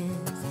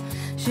mornings?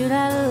 Should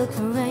I look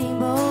for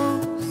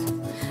rainbows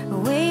or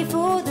wait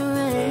for the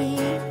rain?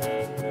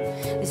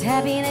 Is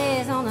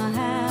happiness on the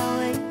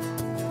highway,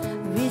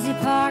 or is it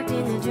parked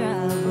in the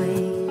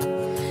driveway?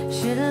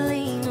 Should I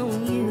lean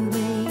on you,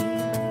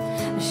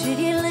 babe, or should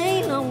you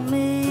lean on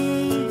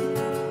me?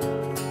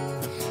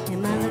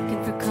 Am I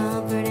looking for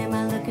comfort? Am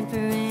I looking for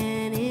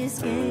an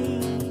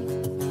escape?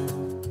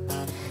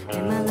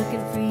 Am I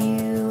looking for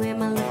you?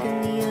 Am I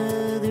looking the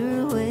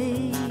other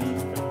way?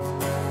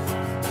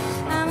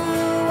 I'm a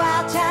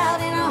wild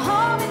child in a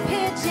home and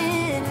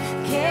pitching,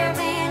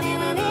 caravan in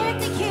an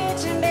empty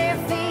kitchen, bare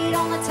feet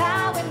on the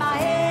tile with my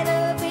head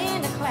up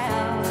in the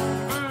clouds.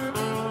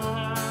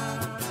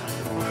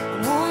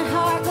 One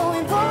heart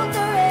going both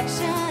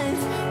directions,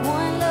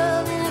 one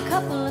love and a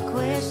couple of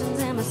questions.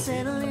 Am I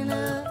settling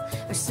up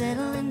or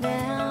settling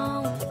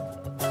down?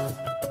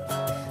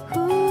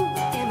 Ooh,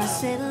 am I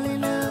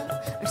settling up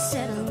or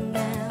settling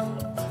down?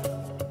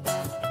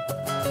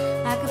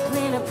 I could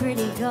plant a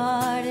pretty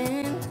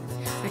garden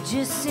or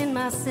just send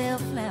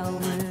myself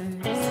flowers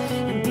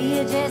and be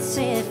a jet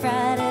set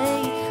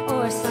Friday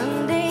or a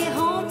Sunday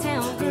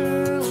hometown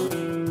girl.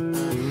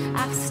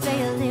 I could stay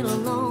a little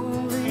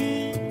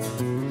lonely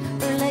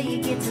or let you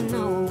get to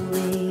know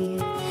me.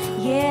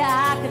 Yeah,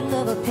 I could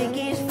love a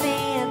picket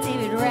fence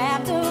if it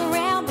wrapped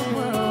around the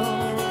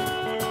world.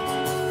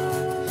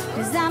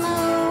 'Cause I'm a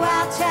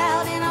wild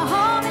child in a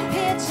home and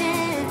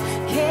pitching,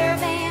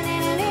 caravan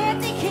in an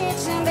empty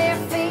kitchen, bare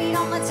feet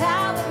on the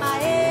tile with my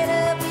head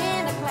up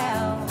in the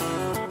clouds.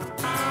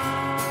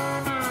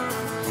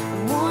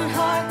 One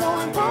heart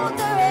going both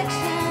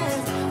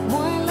directions,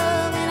 one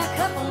love and a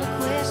couple of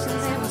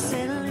questions. Am I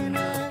settling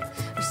up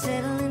or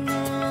settling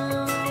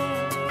down?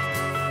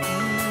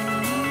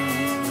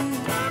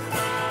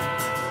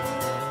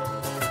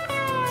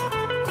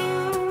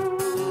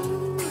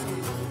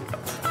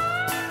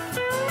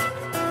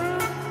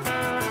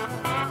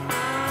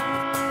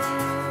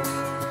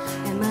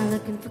 Am I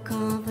looking for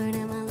comfort?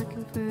 Am I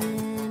looking for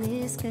an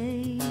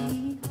escape?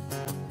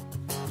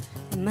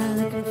 Am I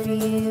looking for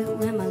you?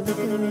 Am I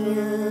looking the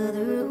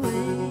other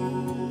way?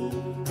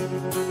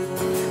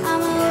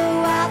 I'm a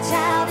wild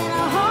child in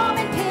a home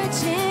and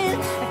pitching,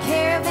 a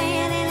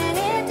caravan in an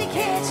empty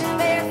kitchen,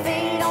 bare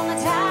feet on the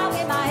tile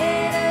with my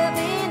head up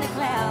in the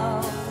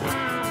clouds.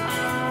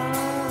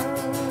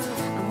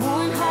 I'm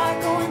one heart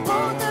going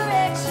both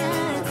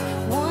directions,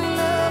 one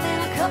love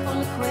and a couple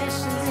of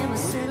questions. Am I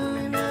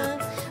settling up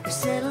or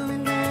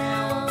settling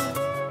down?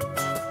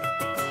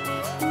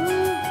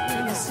 Ooh,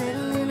 am I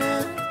settling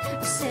up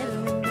or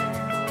settling down?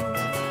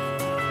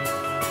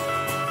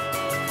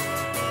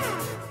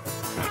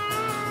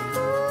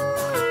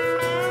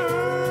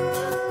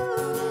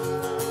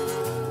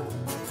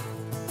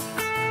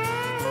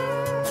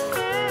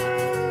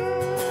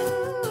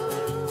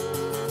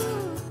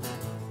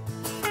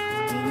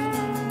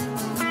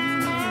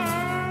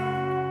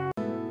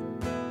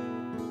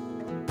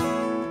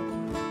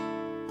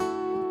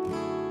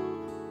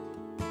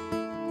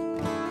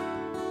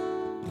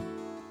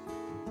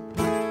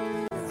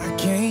 I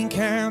can't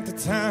count the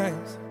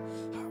times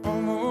I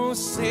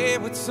almost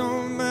said what's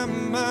on my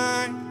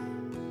mind,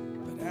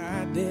 but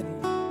I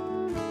didn't.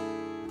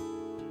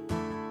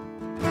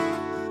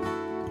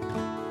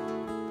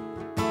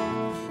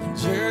 And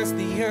just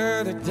the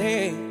other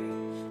day, I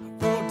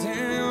wrote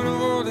down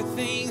all the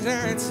things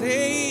I'd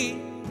say,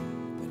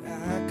 but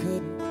I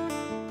couldn't.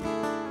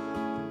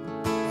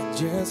 I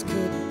just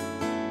couldn't.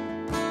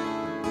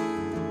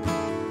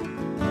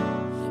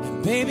 And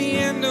baby,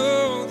 I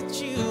know that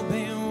you've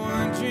been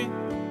wondering.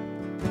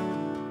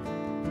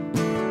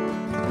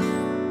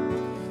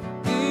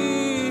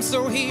 So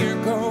here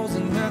goes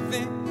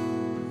nothing,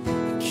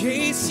 in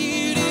case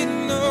you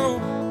didn't know.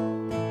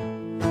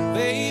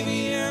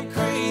 Baby, I'm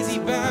crazy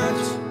about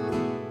you,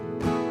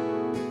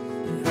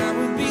 and I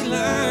would be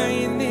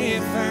lying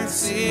if I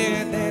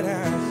said that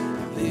I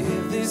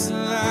live this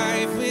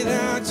life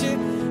without you.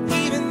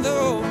 Even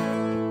though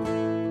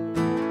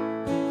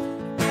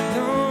I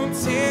don't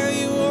tell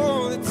you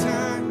all the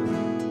time,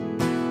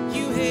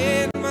 you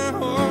had my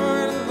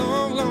heart a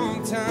long,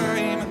 long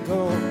time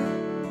ago.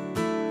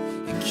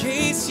 In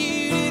case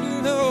you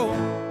didn't know,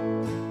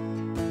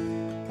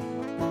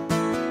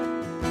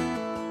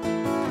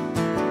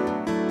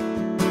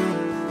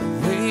 the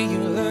way you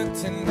look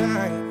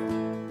tonight,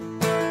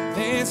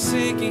 that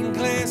second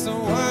glass of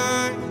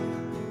wine,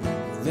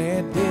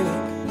 that did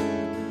it.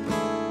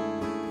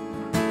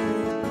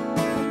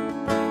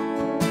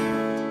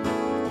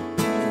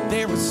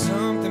 There was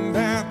something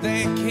about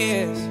that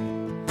kiss,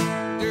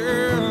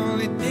 girl,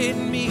 it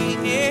didn't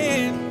mean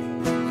it.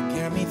 It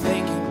got me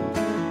thinking.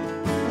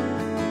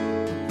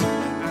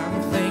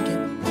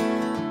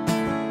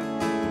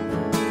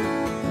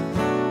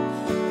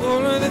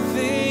 All of the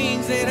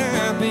things that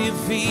I've been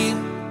feeling,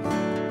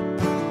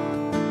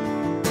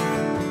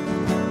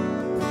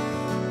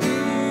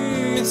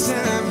 it's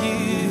time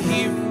you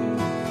here.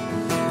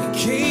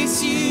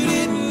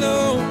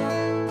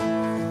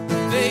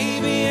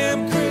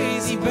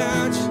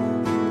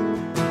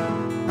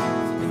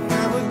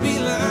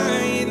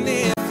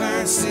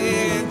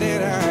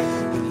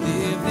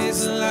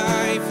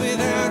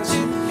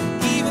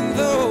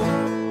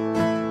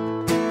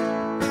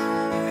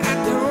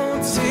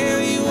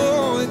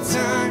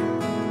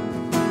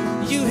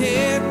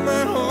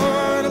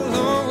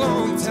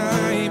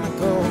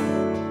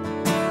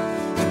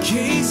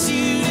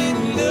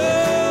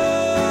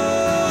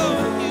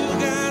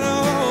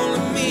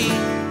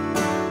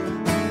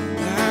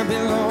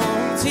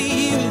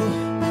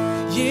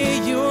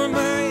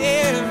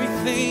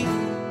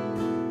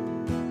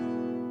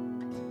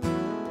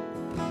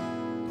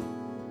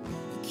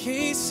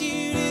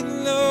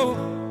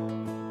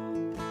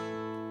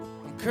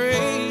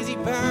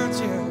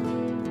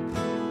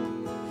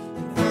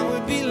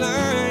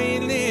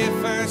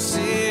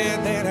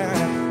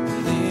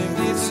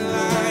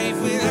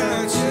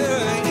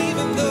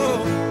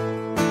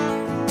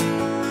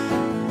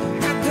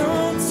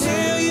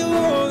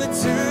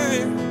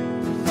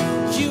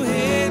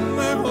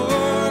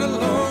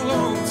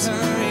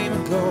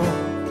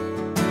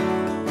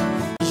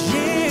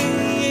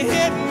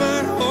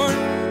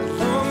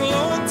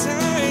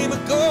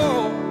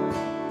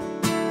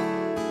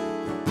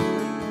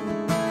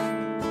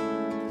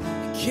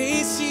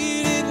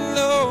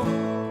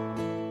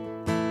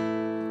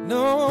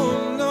 No,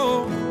 no,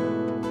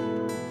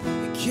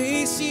 in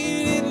case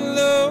you didn't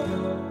know.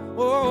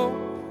 Oh,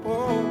 oh,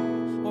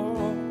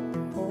 oh,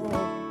 oh.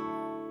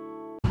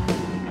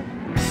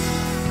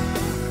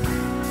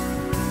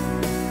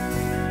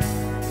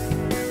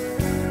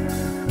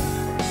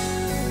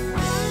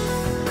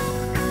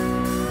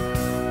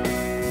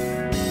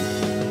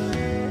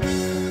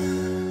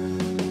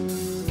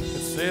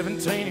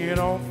 17, you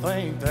don't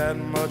think that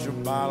much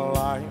about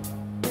life.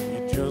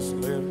 You just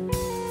live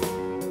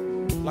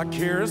like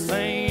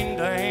kerosene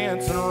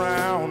dancing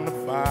around the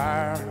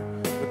fire.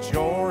 But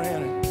you're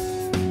in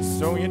it,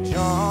 so you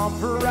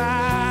jump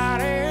right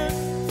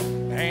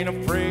in. Ain't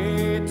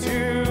afraid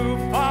to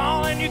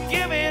fall, and you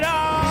give it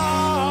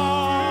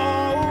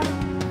all.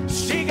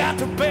 She got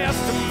the best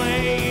of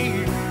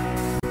me.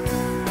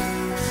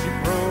 She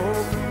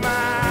broke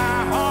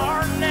my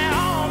heart,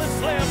 now all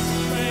that's left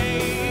of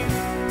me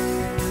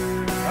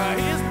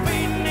is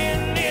beating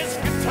in this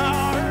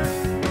guitar.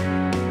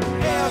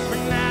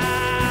 Every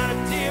night a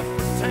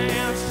different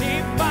town, she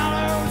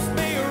follows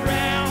me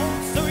around.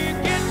 So you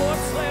get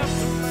what's left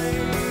of me.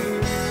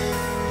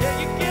 Yeah,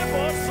 you get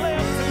what's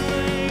left of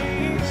me.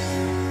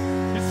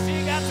 'Cause she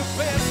got the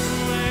best of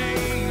me.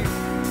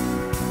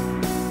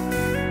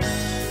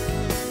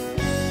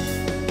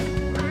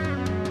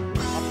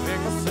 I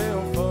picked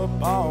myself up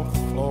off the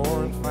floor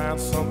and found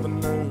something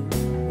new,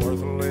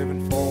 worth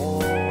living for.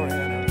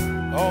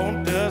 Old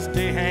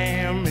dusty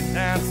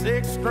hand-me-down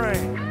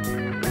 6-string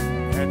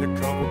and a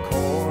couple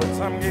chords.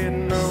 I'm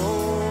getting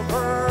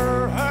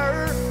over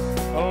her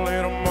a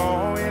little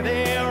more with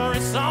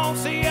every song.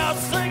 See, I'll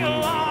sing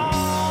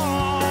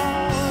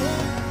along.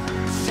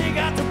 She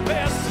got the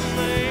best of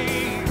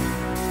me.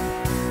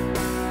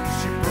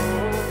 She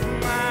broke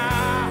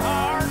my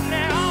heart,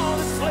 now all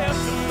that's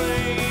left of me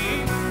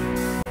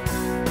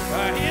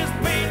is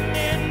beating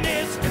in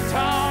this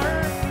guitar.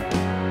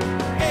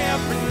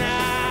 Every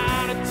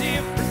night a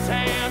different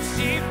town,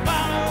 she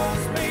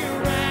follows me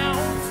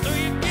around. So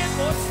you get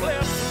what's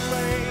left of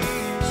me.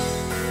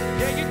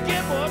 Yeah, you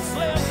get what's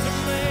left of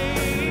me.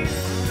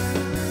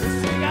 'Cause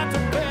she got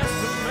the best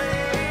of me.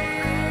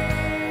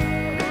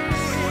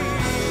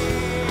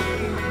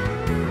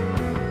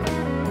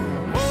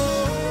 Oh,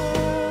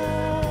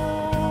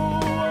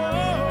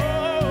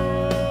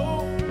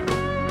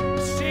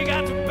 she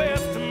got the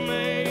best of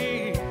me.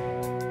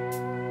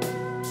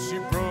 She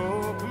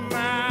broke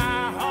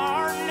my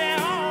heart, now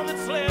all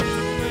that's left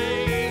of me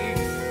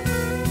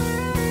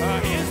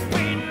is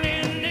beating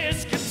in this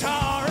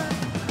guitar.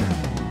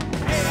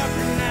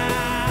 Every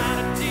night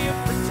a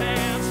different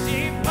town, she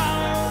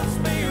follows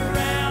me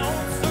around.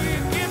 So you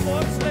get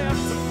what's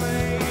left of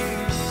me.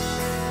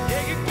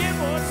 Yeah, you get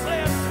what's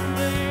left of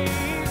me.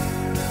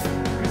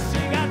 'Cause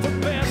she got the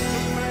best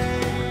of me.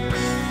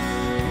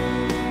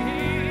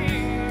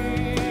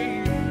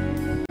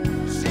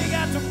 She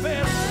got the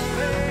best of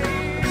me.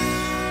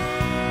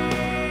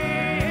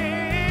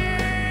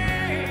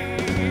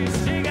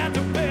 She got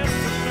the best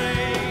of me.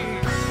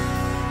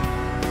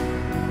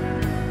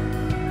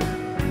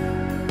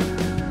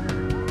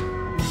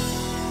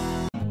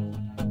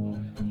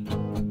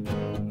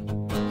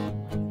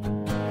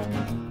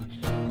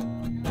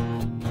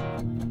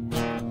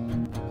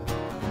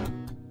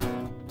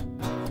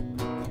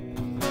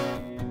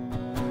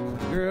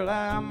 Girl,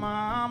 our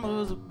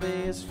mamas are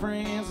best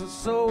friends, and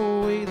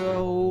so we the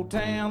whole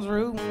town's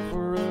rooting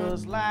for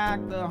us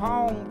like the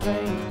home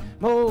team.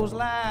 Most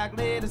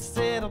likely to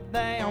settle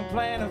down,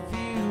 plant a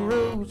few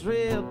roots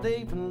real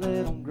deep and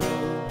let them grow.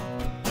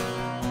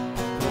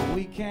 But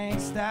we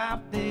can't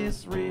stop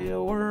this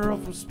real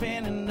world from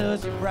spinning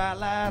us. Your bright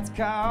lights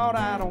caught,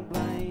 I don't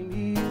blame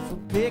you for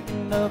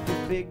picking up your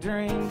big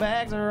dream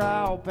bags are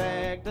all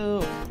packed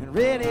up and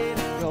ready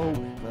to go.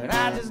 But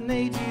I just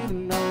need you to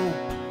know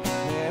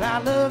that I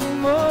love you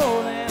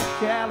more than a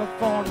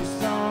California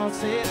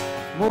sunset,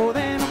 more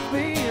than a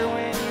beer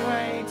when you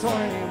ain't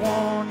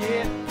 21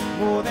 yet,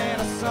 more than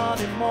a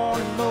Sunday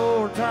morning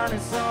Lord turning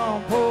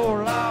some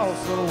poor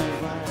lost soul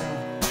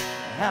bound.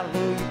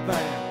 Hallelujah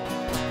bound.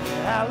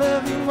 Yeah, I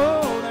love you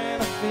more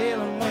than a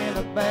feeling when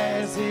the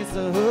bass hits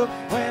the hook,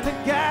 when the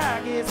guy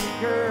gets the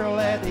girl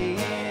at the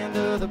end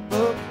of the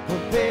book.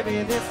 But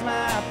baby, this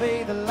might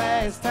be the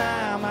last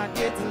time I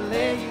get to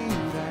lay you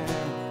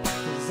down,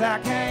 'cause I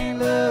can't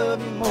love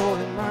you more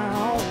than my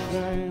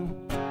hometown.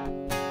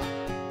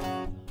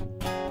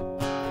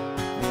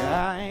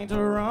 Yeah, I ain't the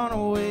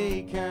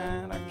runaway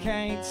kind, I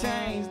can't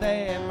change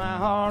that. My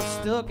heart's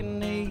stuck in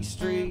these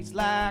streets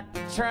like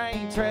the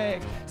train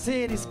track.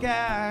 City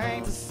sky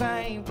ain't the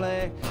same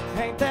black.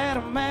 Ain't that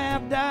a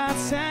map dot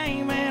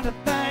shame? And to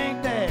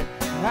think that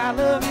I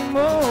love you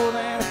more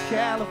than a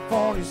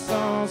California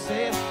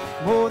sunset,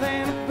 more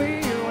than a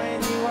beer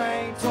when you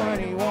ain't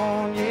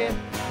 21 yet,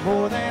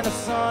 more than a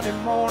Sunday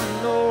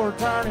morning Lord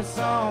turning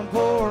some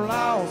poor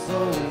lost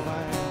soul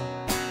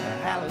bound.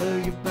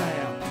 Hallelujah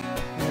bound.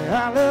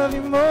 Yeah, I love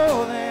you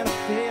more than a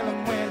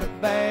feeling when the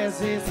bass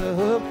hits the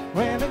hook,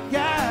 when the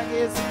guy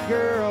gets the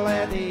girl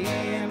at the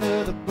end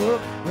of the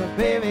book. But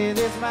baby,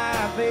 this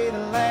might might be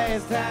the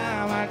last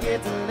time I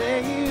get to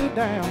lay you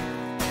down,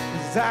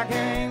 'cause I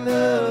can't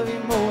love you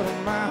more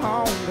than my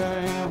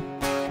hometown.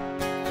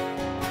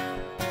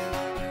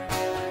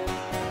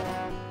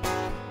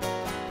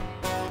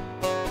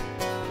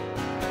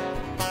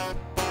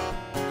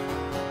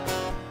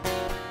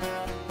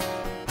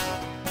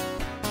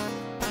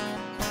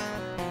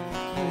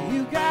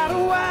 You got a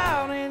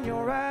wild in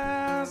your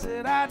eyes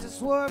that I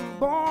just wasn't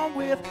born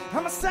with.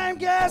 I'm the same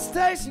gas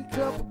station,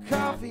 cup of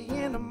coffee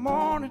in the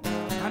morning.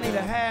 I need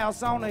a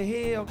house on the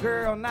hill,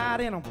 girl,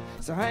 not in them.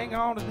 So hang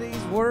on to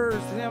these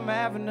words, them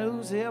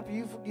avenues help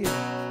you forget.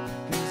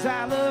 'Cause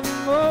I love you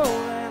more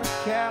than a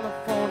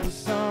California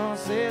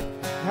sunset.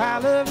 I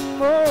love you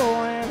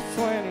more than a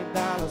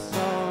 $20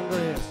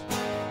 sundress.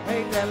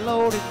 Hate that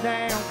loaded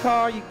down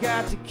car you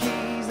got your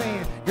keys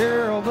in,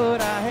 girl,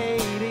 but I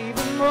hate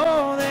even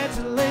more that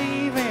you're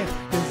leaving.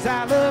 'Cause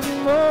I love you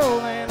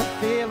more than the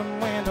feeling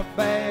when the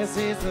bass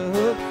hits the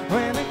hook,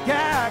 when the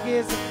guy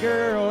gets a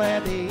girl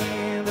at the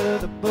end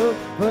of the book.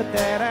 But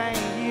that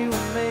ain't you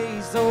and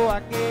me, so I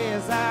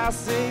guess I'll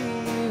see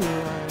you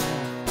around.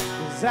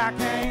 'Cause I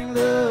can't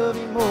love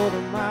you more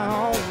than my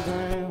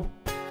hometown.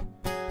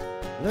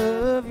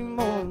 Love you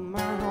more than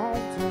my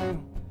hometown.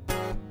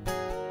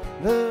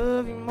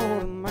 Love you more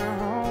than my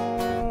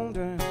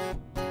hometown.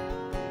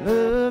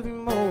 Love you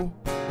more,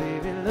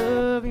 baby,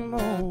 love you more.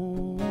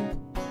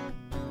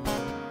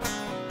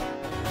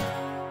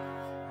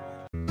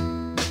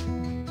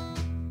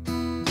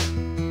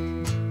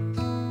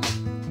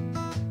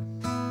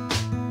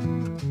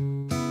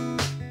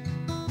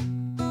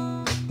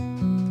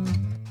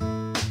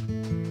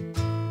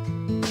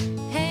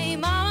 Hey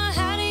mama,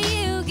 how do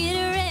you get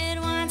a red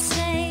wine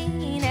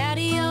stain out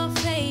of your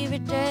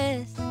favorite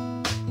dress?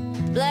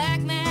 Black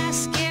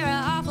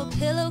mascara off a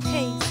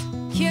pillowcase,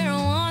 cure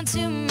one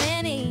too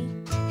many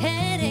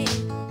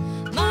headache.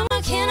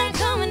 Mama, can I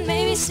come and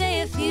maybe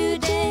stay a few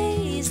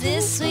days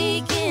this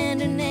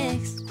weekend or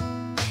next?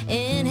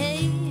 And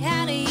hey,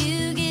 how do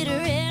you get a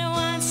red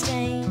wine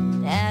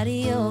stain out of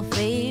your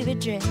favorite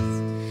dress?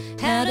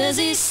 How does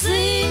he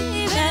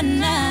sleep at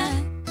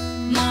night?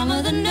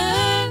 Mama, the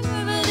nerve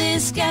of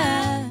this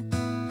guy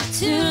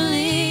to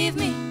leave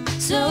me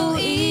so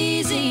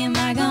easy. Am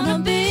I gonna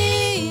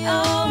be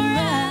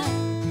alright?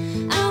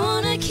 I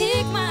wanna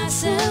kick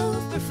myself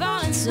for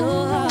falling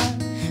so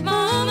hard.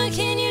 Mama,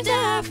 can you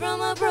die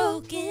from a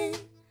broken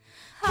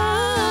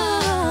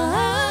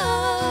heart?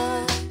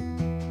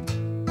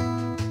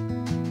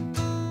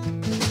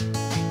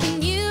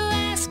 Can you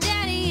ask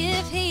Daddy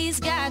if he's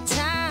got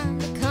time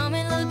to come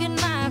and look at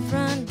my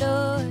front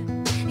door?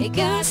 It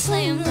got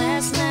slammed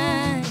last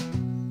night,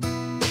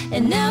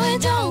 and now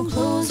it don't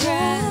close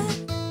right.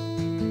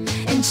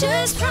 And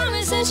just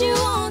promise that you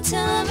won't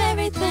tell him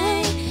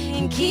everything,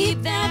 and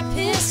keep that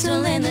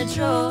pistol in the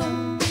drawer.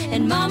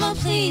 And mama,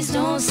 please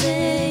don't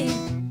say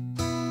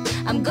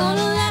I'm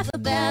gonna laugh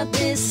about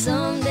this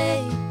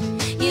someday.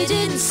 You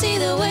didn't see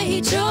the way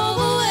he drove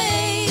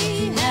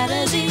away. How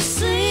does he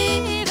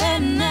sleep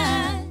at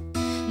night?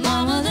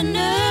 Mama, the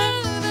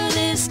nerve of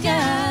this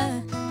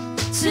guy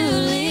to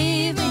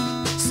leave me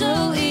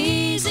so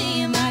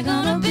easy. Am I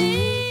gonna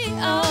be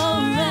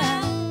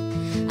alright?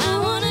 I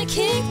wanna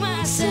kick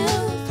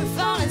myself for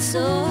falling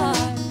so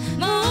hard.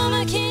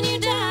 Mama, can you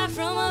die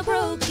from a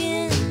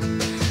broken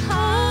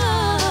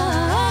heart?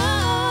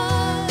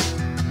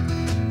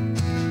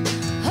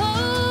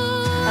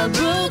 Oh, a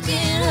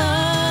broken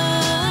heart.